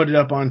can put it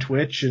up on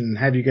Twitch and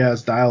have you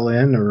guys dial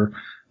in or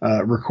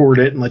record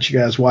it and let you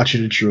guys watch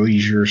it at your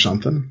leisure or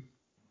something.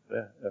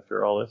 Yeah,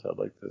 after all this, I'd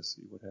like to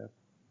see what happens.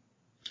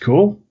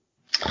 Cool.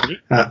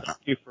 Thank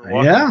you for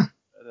watching. Yeah.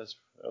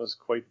 That was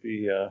quite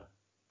the.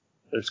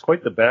 There's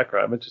quite the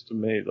background. I'm just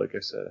amazed, like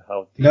I said,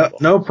 how.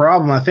 No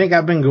problem. I think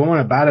I've been going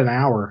about an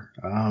hour.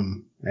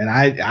 And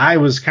I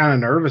was kind of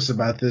nervous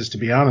about this, to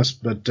be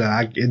honest, but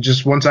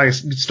once I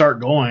start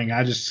going,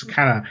 I just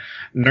kind of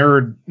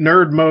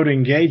nerd mode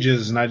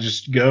engages and I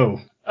just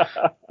go.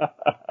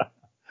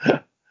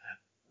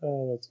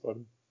 Oh, that's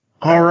funny.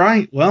 All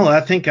right. Well,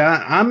 I think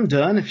I'm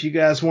done. If you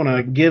guys want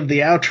to give the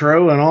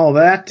outro and all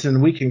that,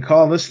 and we can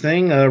call this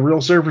thing a Real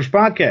Surfers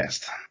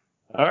Podcast.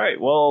 All right.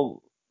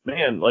 Well,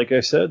 man, like I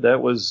said,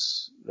 that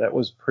was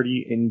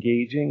pretty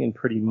engaging and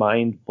pretty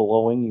mind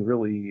blowing. You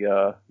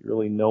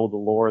really know the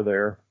lore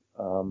there,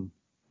 and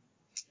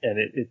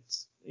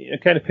it's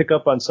kind of pick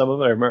up on some of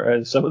it. I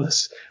remember some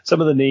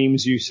of the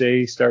names you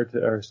say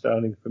are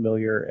sounding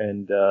familiar,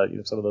 and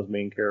some of those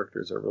main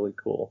characters are really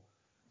cool.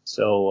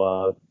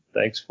 So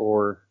thanks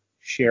for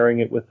sharing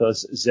it with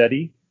us,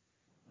 Zeddy.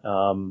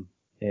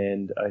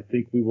 And I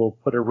think we will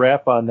put a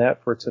wrap on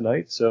that for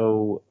tonight.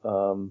 So.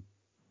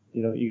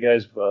 You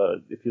guys,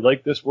 if you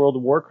like this World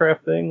of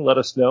Warcraft thing, let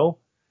us know,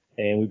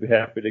 and we'd be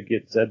happy to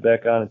get Zed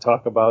back on and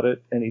talk about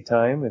it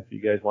anytime. If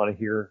you guys want to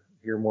hear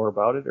more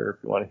about it, or if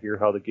you want to hear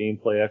how the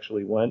gameplay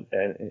actually went,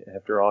 and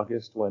after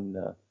August when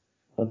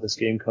this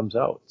game comes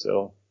out.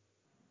 So,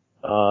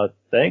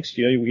 thanks.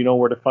 You know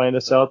where to find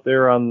us out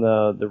there on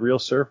the Real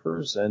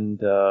Surfers, and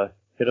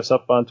hit us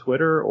up on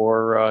Twitter,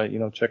 or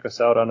check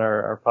us out on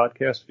our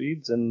podcast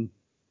feeds, and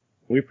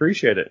we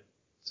appreciate it.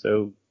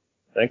 So.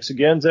 Thanks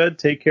again, Zed.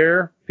 Take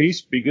care.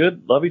 Peace. Be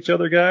good. Love each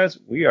other, guys.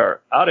 We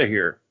are out of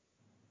here.